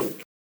computate.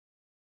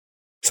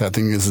 Sad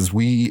thing is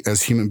we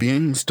as human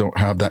beings don't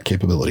have that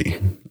capability,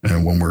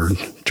 and when we're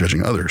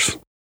judging others.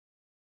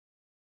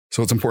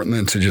 So it's important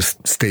then to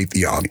just state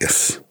the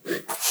obvious.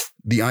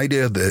 The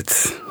idea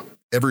that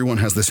everyone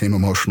has the same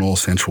emotional,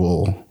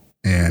 sensual,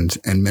 and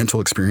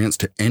mental experience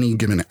to any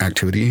given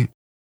activity,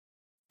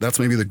 that's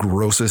maybe the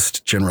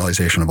grossest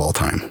generalization of all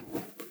time.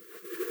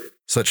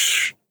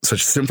 Such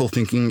simple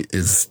thinking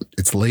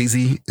it's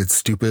lazy, it's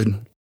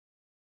stupid,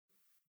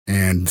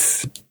 and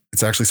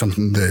it's actually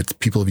something that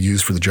people have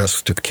used for the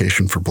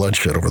justification for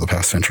bloodshed over the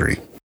past century.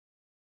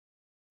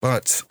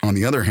 But on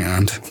the other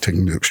hand,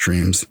 taking to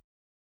extremes,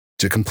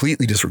 to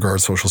completely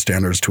disregard social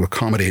standards to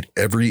accommodate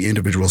every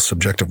individual's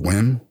subjective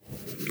whim,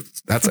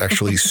 that's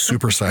actually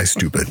supersized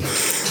stupid.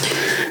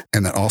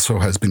 And that also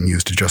has been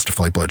used to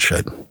justify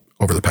bloodshed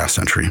over the past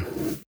century.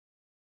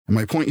 And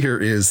my point here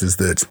is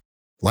that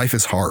life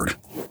is hard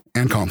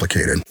and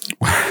complicated.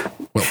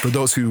 Well, for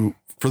those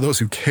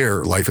who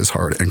care, life is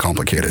hard and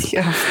complicated.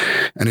 Yeah.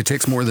 And it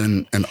takes more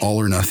than an all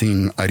or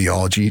nothing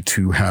ideology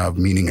to have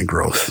meaning and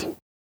growth.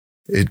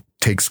 It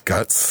takes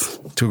guts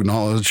to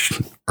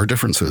acknowledge our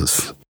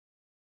differences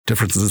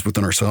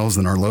within ourselves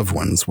and our loved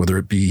ones, whether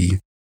it be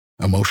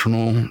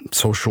emotional,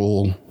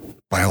 social,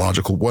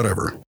 biological,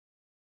 whatever.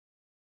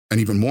 And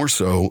even more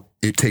so,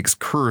 it takes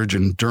courage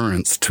and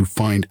endurance to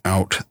find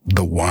out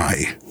the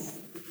why,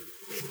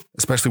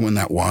 especially when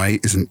that why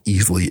isn't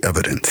easily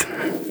evident.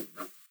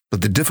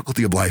 But the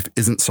difficulty of life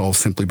isn't solved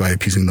simply by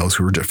appeasing those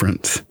who are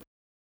different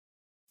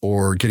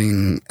or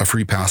getting a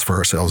free pass for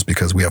ourselves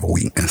because we have a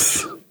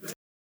weakness.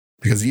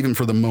 Because even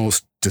for the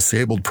most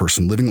disabled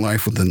person, living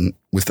life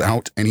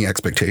without any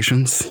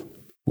expectations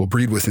will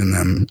breed within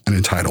them an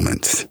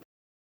entitlement,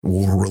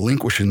 will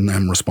relinquish in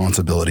them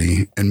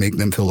responsibility and make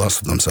them feel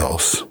less of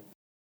themselves.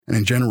 And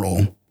in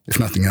general, if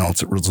nothing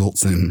else, it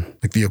results in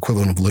like the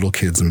equivalent of little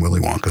kids in Willy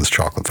Wonka's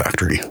chocolate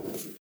factory.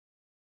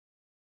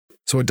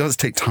 So it does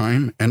take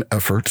time and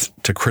effort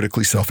to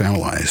critically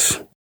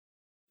self-analyze.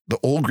 The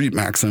old Greek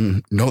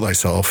maxim, know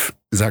thyself,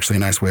 is actually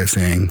a nice way of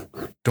saying,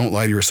 don't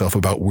lie to yourself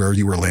about where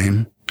you were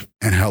lame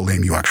and how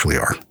lame you actually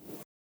are.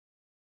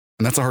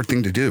 And that's a hard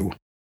thing to do.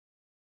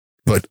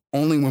 But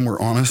only when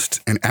we're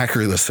honest and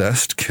accurately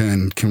assessed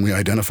can we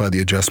identify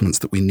the adjustments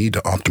that we need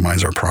to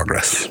optimize our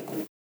progress.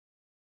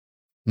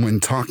 When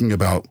talking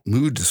about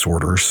mood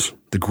disorders,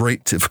 the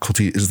great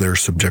difficulty is their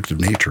subjective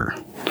nature.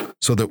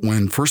 So that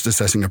when first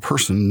assessing a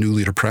person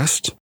newly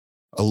depressed,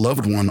 a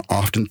loved one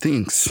often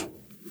thinks,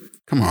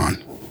 come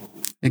on,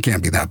 it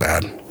can't be that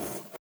bad.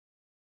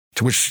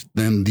 To which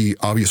then the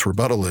obvious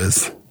rebuttal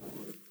is,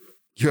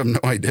 you have no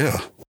idea.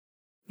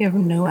 You have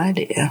no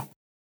idea.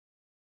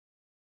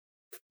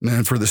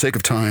 And for the sake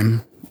of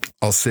time,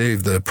 I'll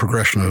save the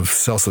progression of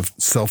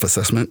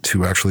self-assessment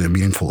to actually a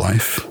meaningful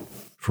life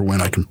for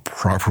when I can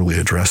properly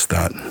address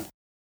that.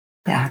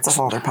 Yeah, it's a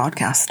whole other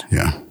podcast.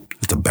 Yeah,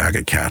 it's a bag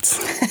of cats.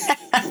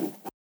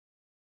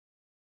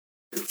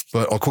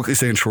 But I'll quickly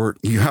say in short,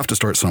 you have to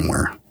start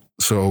somewhere.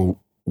 So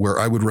where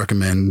I would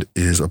recommend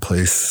is a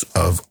place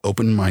of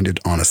open-minded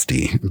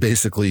honesty.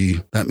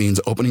 Basically, that means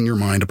opening your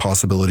mind to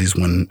possibilities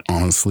when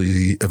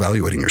honestly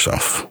evaluating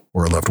yourself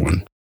or a loved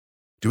one.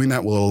 Doing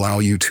that will allow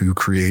you to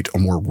create a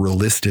more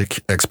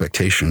realistic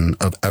expectation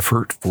of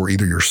effort for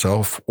either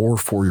yourself or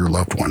for your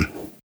loved one.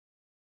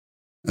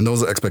 And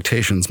those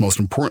expectations, most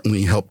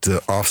importantly, help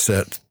to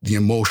offset the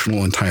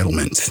emotional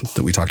entitlement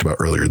that we talked about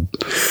earlier,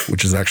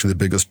 which is actually the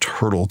biggest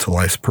hurdle to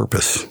life's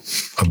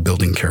purpose of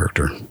building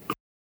character.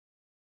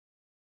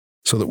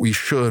 So that we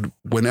should,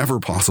 whenever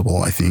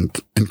possible, I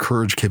think,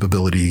 encourage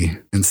capability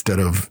instead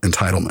of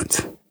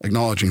entitlement,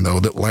 acknowledging,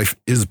 though, that life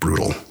is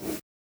brutal,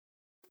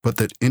 but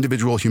that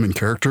individual human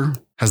character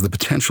has the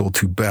potential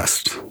to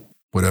best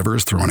whatever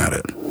is thrown at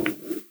it.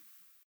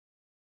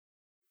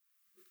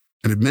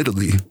 And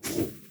admittedly,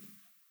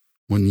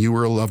 when you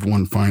or a loved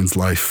one finds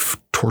life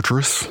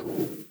torturous,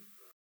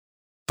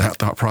 that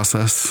thought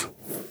process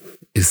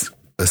is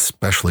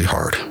especially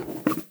hard.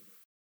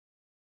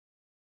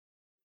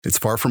 It's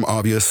far from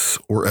obvious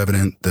or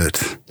evident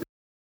that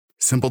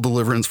simple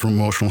deliverance from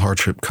emotional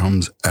hardship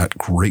comes at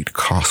great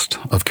cost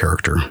of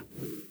character.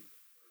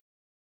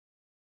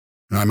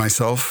 And I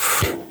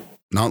myself,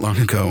 not long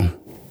ago,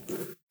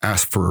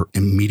 asked for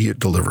immediate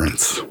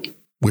deliverance,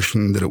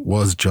 wishing that it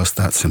was just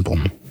that simple.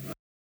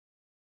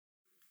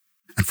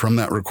 And from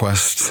that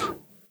request,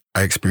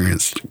 I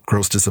experienced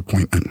gross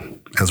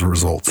disappointment as a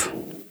result.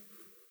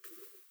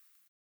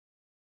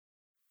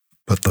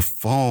 But the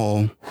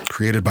fall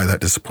created by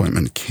that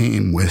disappointment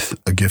came with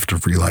a gift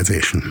of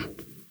realization.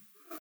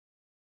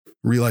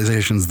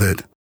 Realizations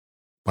that,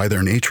 by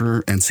their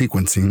nature and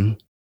sequencing,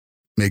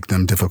 make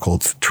them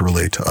difficult to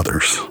relate to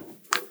others.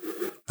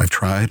 I've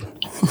tried.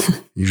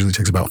 Usually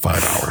takes about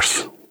 5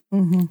 hours.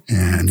 Mm-hmm.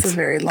 And it's a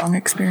very long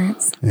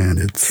experience. And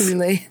it's to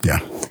relate. Yeah.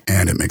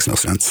 And it makes no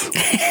sense.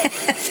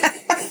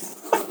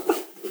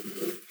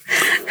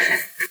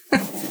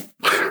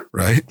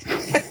 Right?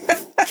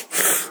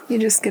 You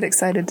just get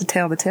excited to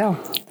tell the tale.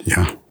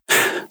 Yeah.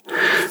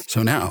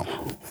 So now,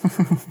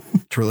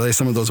 to relay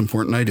some of those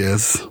important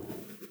ideas,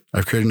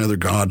 I've created another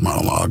God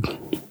monologue.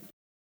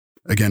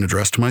 Again,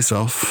 addressed to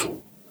myself,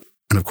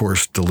 and of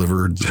course,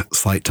 delivered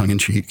slight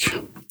tongue-in-cheek,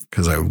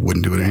 because I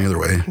wouldn't do it any other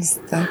way.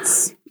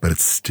 But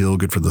it's still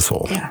good for the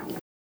soul. Yeah.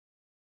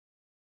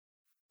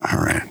 All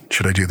right.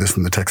 Should I do this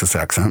in the Texas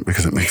accent?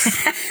 Because it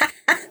makes...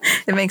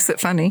 It makes it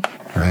funny.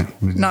 Right.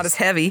 Not as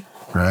heavy.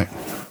 Right.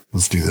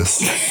 Let's do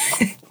this.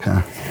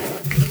 Okay.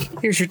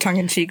 Here's your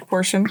tongue-in-cheek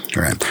portion.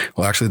 All right.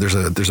 Well, actually, there's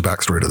a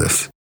backstory to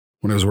this.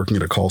 When I was working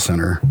at a call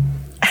center,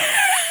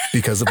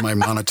 because of my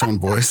monotone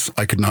voice,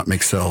 I could not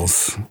make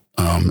sales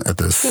at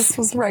this. This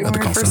was right when we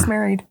were first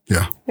married.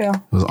 Yeah. Yeah.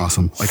 It was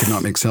awesome. I could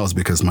not make sales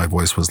because my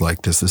voice was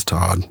like, "This is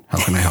Todd.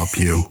 How can I help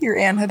you?" Your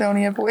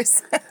anhedonia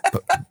voice.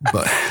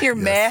 but Your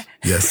meh.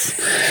 Yes.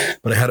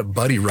 But I had a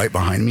buddy right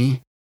behind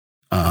me,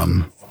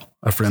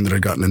 a friend that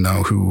I'd gotten to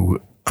know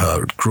who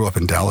grew up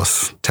in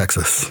Dallas,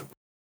 Texas.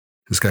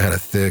 This guy had a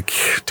thick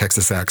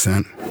Texas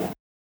accent.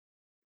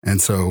 And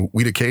so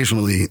we'd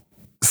occasionally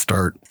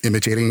start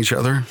imitating each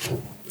other.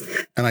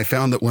 And I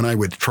found that when I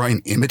would try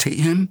and imitate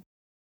him,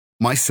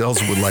 my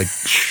sales would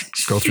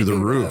go through the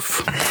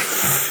roof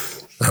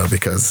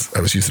because I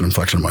was using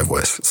inflection in my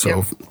voice.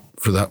 So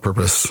for that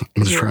purpose,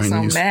 I'm just trying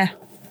to use... meh.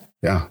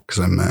 Yeah,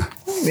 because I'm meh.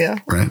 Yeah.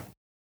 Right?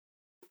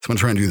 So I'm going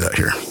to try and do that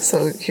here.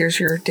 So here's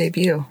your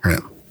debut. Right.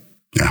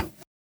 Yeah.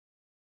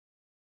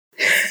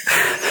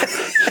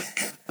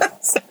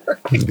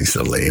 It'd be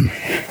so lame.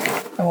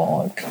 I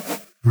won't look.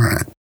 All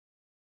right.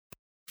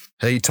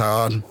 Hey,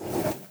 Todd.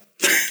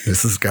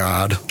 This is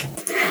God.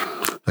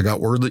 I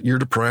got word that you're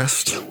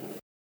depressed.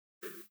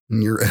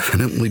 And you're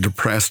evidently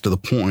depressed to the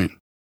point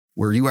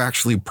where you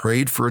actually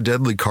prayed for a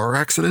deadly car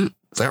accident.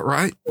 Is that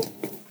right?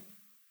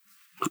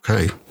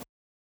 Okay.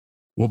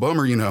 Well,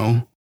 bummer,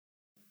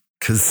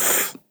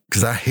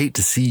 because I hate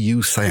to see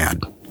you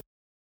sad.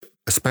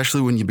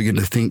 Especially when you begin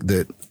to think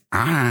that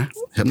I,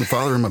 Heavenly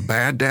Father, am a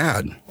bad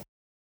dad.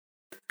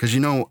 Because,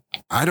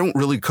 I don't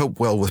really cope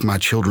well with my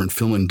children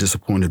feeling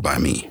disappointed by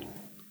me.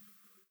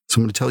 So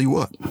I'm going to tell you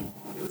what.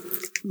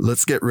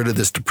 Let's get rid of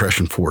this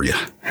depression for you.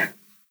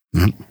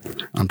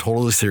 I'm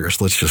totally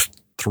serious. Let's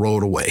just throw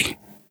it away.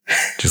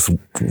 Just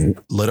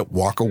let it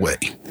walk away.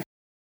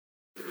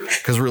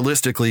 Because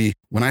realistically,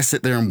 when I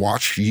sit there and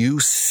watch you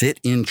sit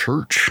in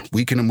church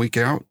week in and week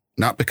out,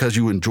 not because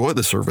you enjoy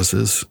the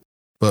services,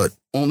 but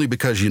only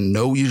because you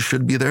know you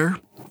should be there,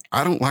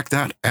 I don't like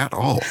that at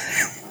all.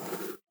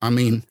 I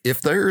mean,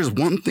 if there is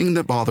one thing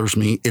that bothers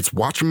me, it's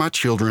watching my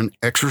children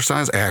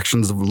exercise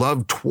actions of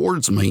love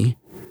towards me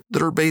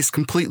that are based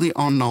completely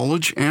on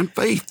knowledge and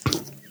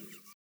faith.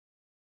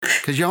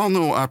 Because y'all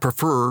know I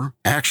prefer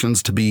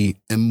actions to be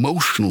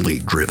emotionally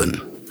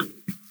driven.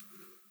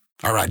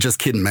 All right, just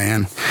kidding,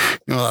 man.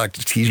 I like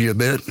to tease you a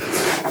bit.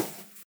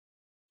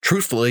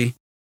 Truthfully,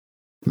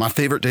 my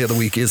favorite day of the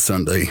week is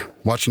Sunday.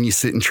 Watching you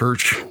sit in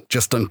church,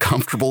 just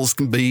uncomfortable as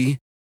can be,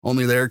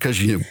 only there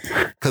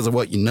because of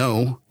what you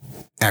know,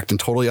 acting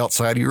totally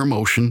outside of your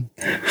emotion.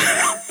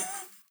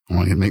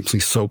 Oh, it makes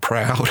me so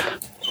proud.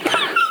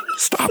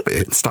 Stop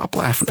it. Stop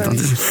laughing.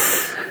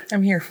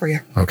 I'm here for you.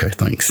 Okay,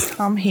 thanks.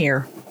 I'm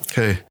here.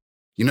 Okay.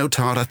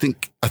 Todd, I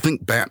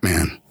think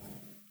Batman,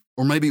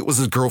 or maybe it was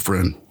his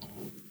girlfriend.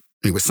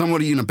 Anyway,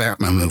 somebody in a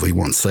Batman movie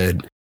once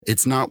said,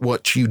 "It's not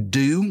what you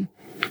do,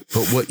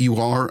 but what you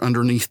are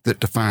underneath that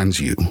defines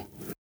you."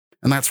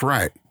 And that's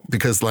right,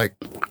 because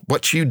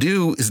what you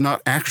do is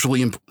not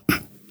actually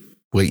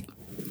Wait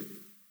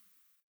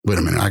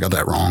a minute, I got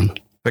that wrong.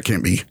 That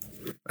can't be.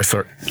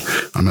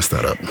 I messed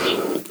that up.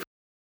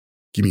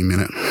 Give me a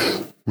minute.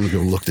 I'm going to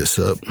go look this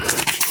up.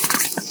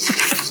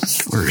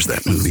 Where is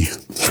that movie?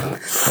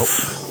 Oh,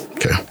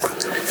 okay.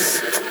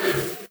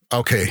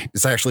 Okay,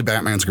 it's actually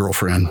Batman's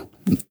girlfriend.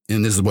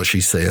 And this is what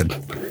she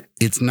said.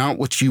 "It's not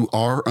what you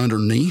are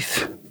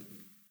underneath,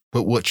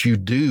 but what you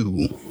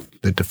do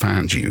that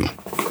defines you."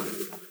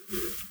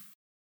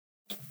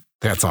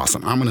 That's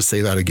awesome. I'm going to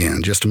say that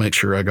again just to make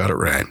sure I got it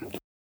right.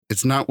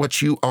 It's not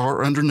what you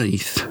are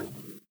underneath,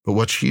 but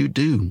what you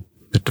do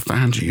that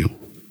defines you.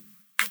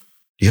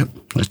 Yep,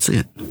 that's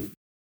it.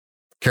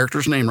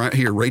 Character's name right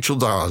here, Rachel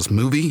Dawes.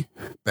 Movie,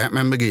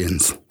 Batman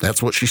Begins.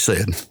 That's what she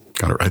said.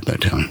 Got it right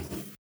that time.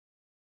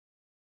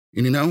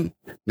 And now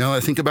that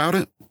I think about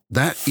it,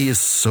 that is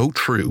so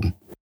true.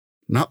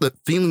 Not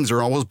that feelings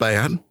are always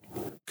bad,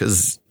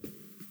 because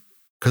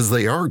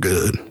they are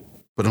good.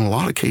 But in a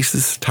lot of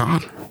cases,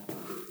 Todd,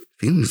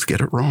 feelings get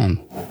it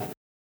wrong.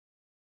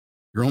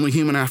 You're only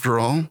human after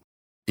all.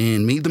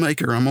 And me, the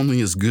maker, I'm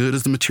only as good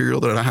as the material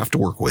that I have to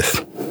work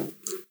with.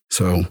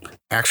 So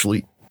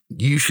actually,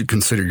 you should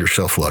consider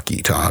yourself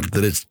lucky, Todd,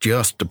 that it's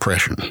just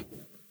depression.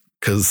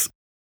 Because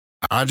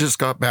I just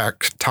got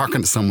back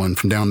talking to someone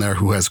from down there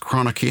who has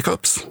chronic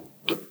hiccups.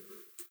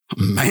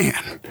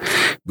 Man,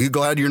 be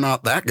glad you're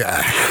not that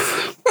guy.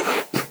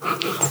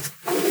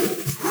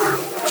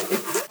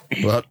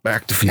 But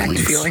back to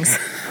feelings.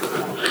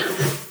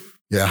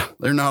 Yeah,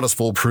 they're not as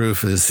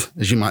foolproof as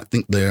you might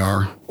think they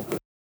are.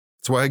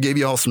 That's why I gave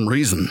you all some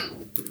reason.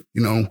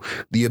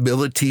 The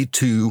ability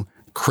to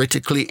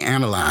critically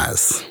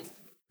analyze.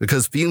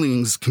 Because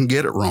feelings can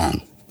get it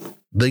wrong.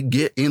 They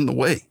get in the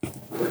way.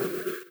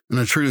 And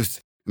the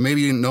truth,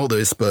 maybe you didn't know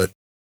this, but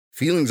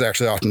feelings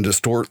actually often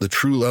distort the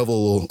true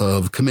level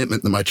of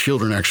commitment that my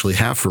children actually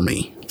have for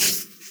me.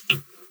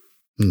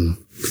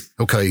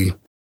 Okay.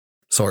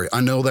 Sorry,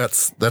 I know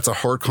that's a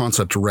hard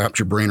concept to wrap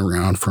your brain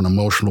around for an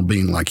emotional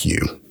being like you.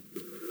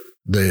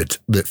 That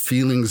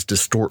feelings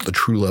distort the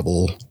true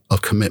level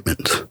of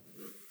commitment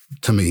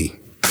to me.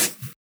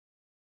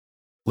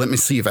 Let me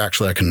see if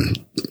actually I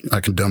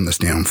can dumb this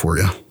down for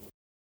you.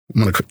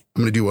 I'm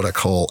gonna do what I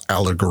call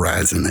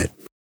allegorizing it.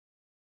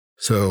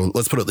 So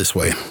let's put it this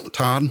way,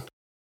 Todd.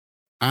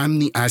 I'm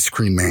the ice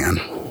cream man,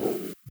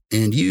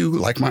 and you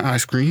like my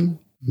ice cream.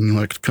 You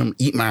like to come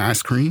eat my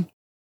ice cream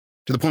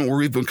to the point where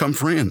we've become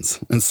friends,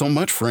 and so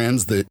much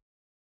friends that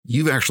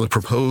you've actually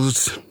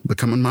proposed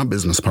becoming my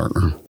business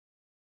partner.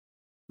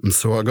 And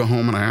so I go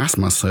home and I ask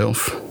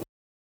myself,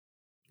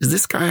 is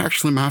this guy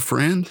actually my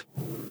friend?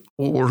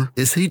 Or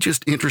is he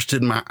just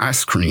interested in my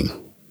ice cream?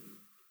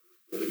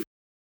 And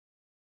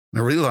I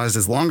realize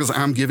as long as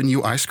I'm giving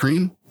you ice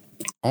cream,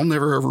 I'll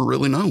never ever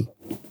really know.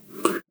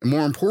 And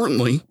more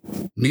importantly,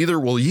 neither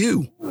will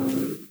you.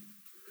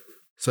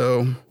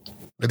 So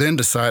I then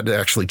decide to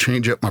actually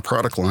change up my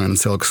product line and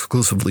sell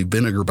exclusively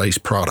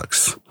vinegar-based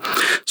products.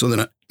 So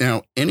that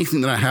now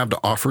anything that I have to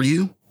offer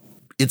you,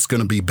 it's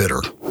going to be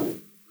bitter.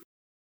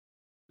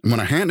 And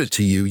when I hand it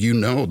to you, you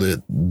know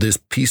that this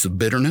piece of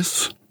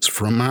bitterness is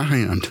from my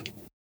hand.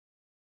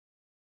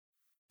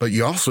 But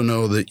you also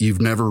know that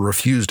you've never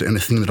refused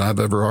anything that I've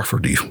ever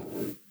offered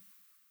you,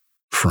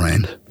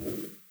 friend.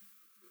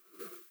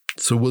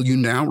 So will you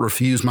now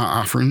refuse my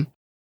offering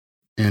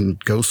and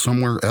go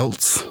somewhere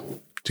else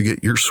to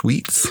get your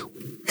sweets?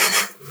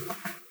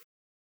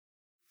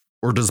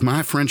 Or does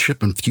my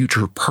friendship and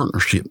future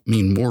partnership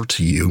mean more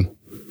to you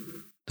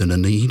than a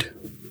need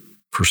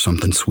for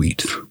something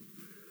sweet?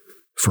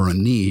 For a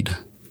need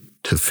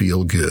to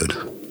feel good.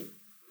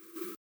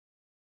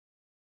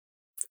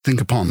 Think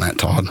upon that,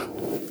 Todd.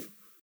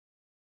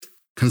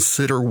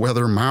 Consider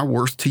whether my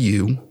worth to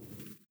you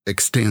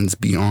extends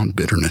beyond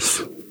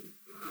bitterness.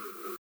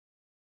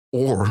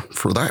 Or,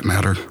 for that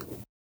matter,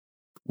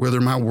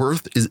 whether my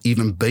worth is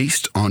even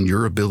based on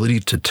your ability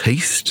to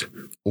taste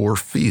or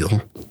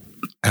feel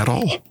at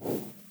all.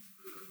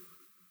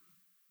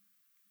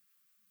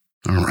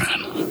 All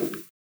right.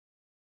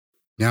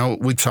 Now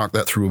we talked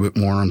that through a bit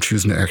more. I'm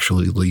choosing to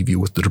actually leave you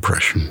with the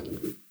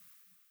depression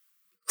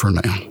for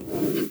now.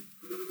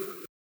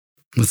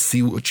 Let's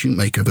see what you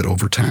make of it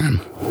over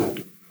time.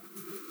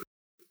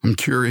 I'm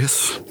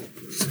curious,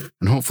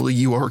 and hopefully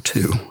you are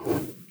too.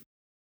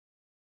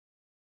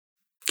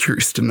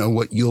 Curious to know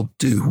what you'll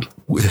do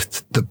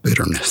with the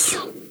bitterness.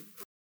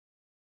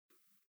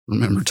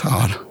 Remember,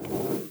 Todd,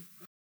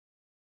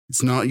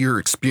 it's not your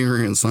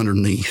experience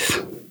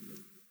underneath,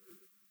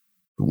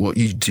 but what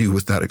you do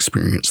with that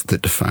experience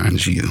that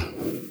defines you.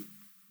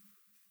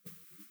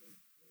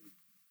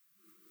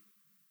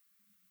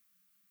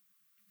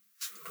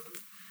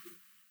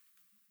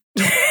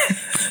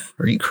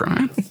 Are you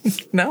crying?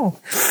 No,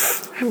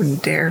 I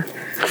wouldn't dare.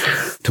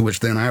 To which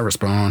then I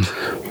respond,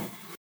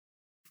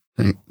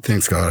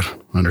 thanks God,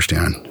 I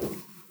understand.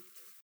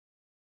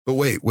 But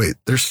wait,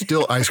 there's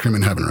still ice cream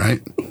in heaven,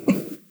 right?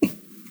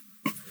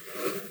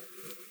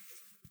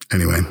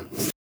 Anyway,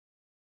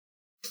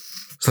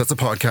 so that's a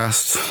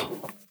podcast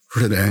for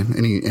today.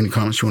 Any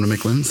comments you want to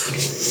make,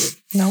 Linz?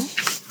 No,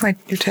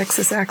 your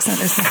Texas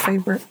accent is my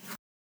favorite.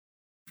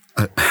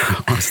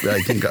 Honestly,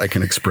 I think I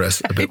can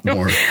express a bit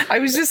more. I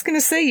was just going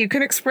to say, you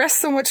can express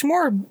so much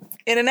more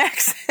in an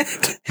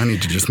accent. I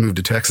need to just move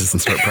to Texas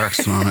and start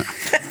practicing on it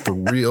for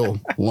real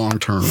long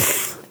term.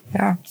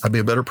 Yeah. I'd be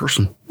a better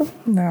person.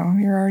 No,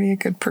 you're already a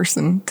good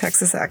person,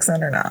 Texas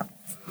accent or not.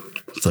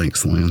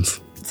 Thanks, Linz.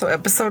 So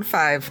episode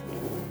 5.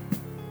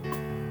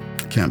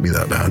 Can't be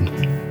that bad.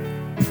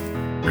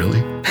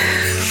 Really? All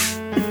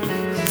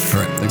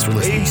right. Thanks for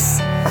listening. Peace.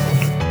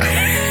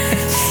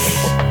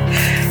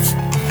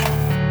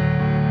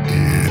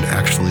 And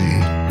actually,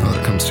 now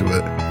that it comes to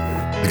it,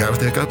 the guy with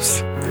the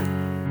hiccups,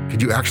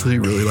 could you actually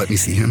really let me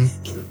see him?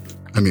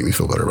 That made me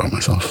feel better about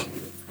myself.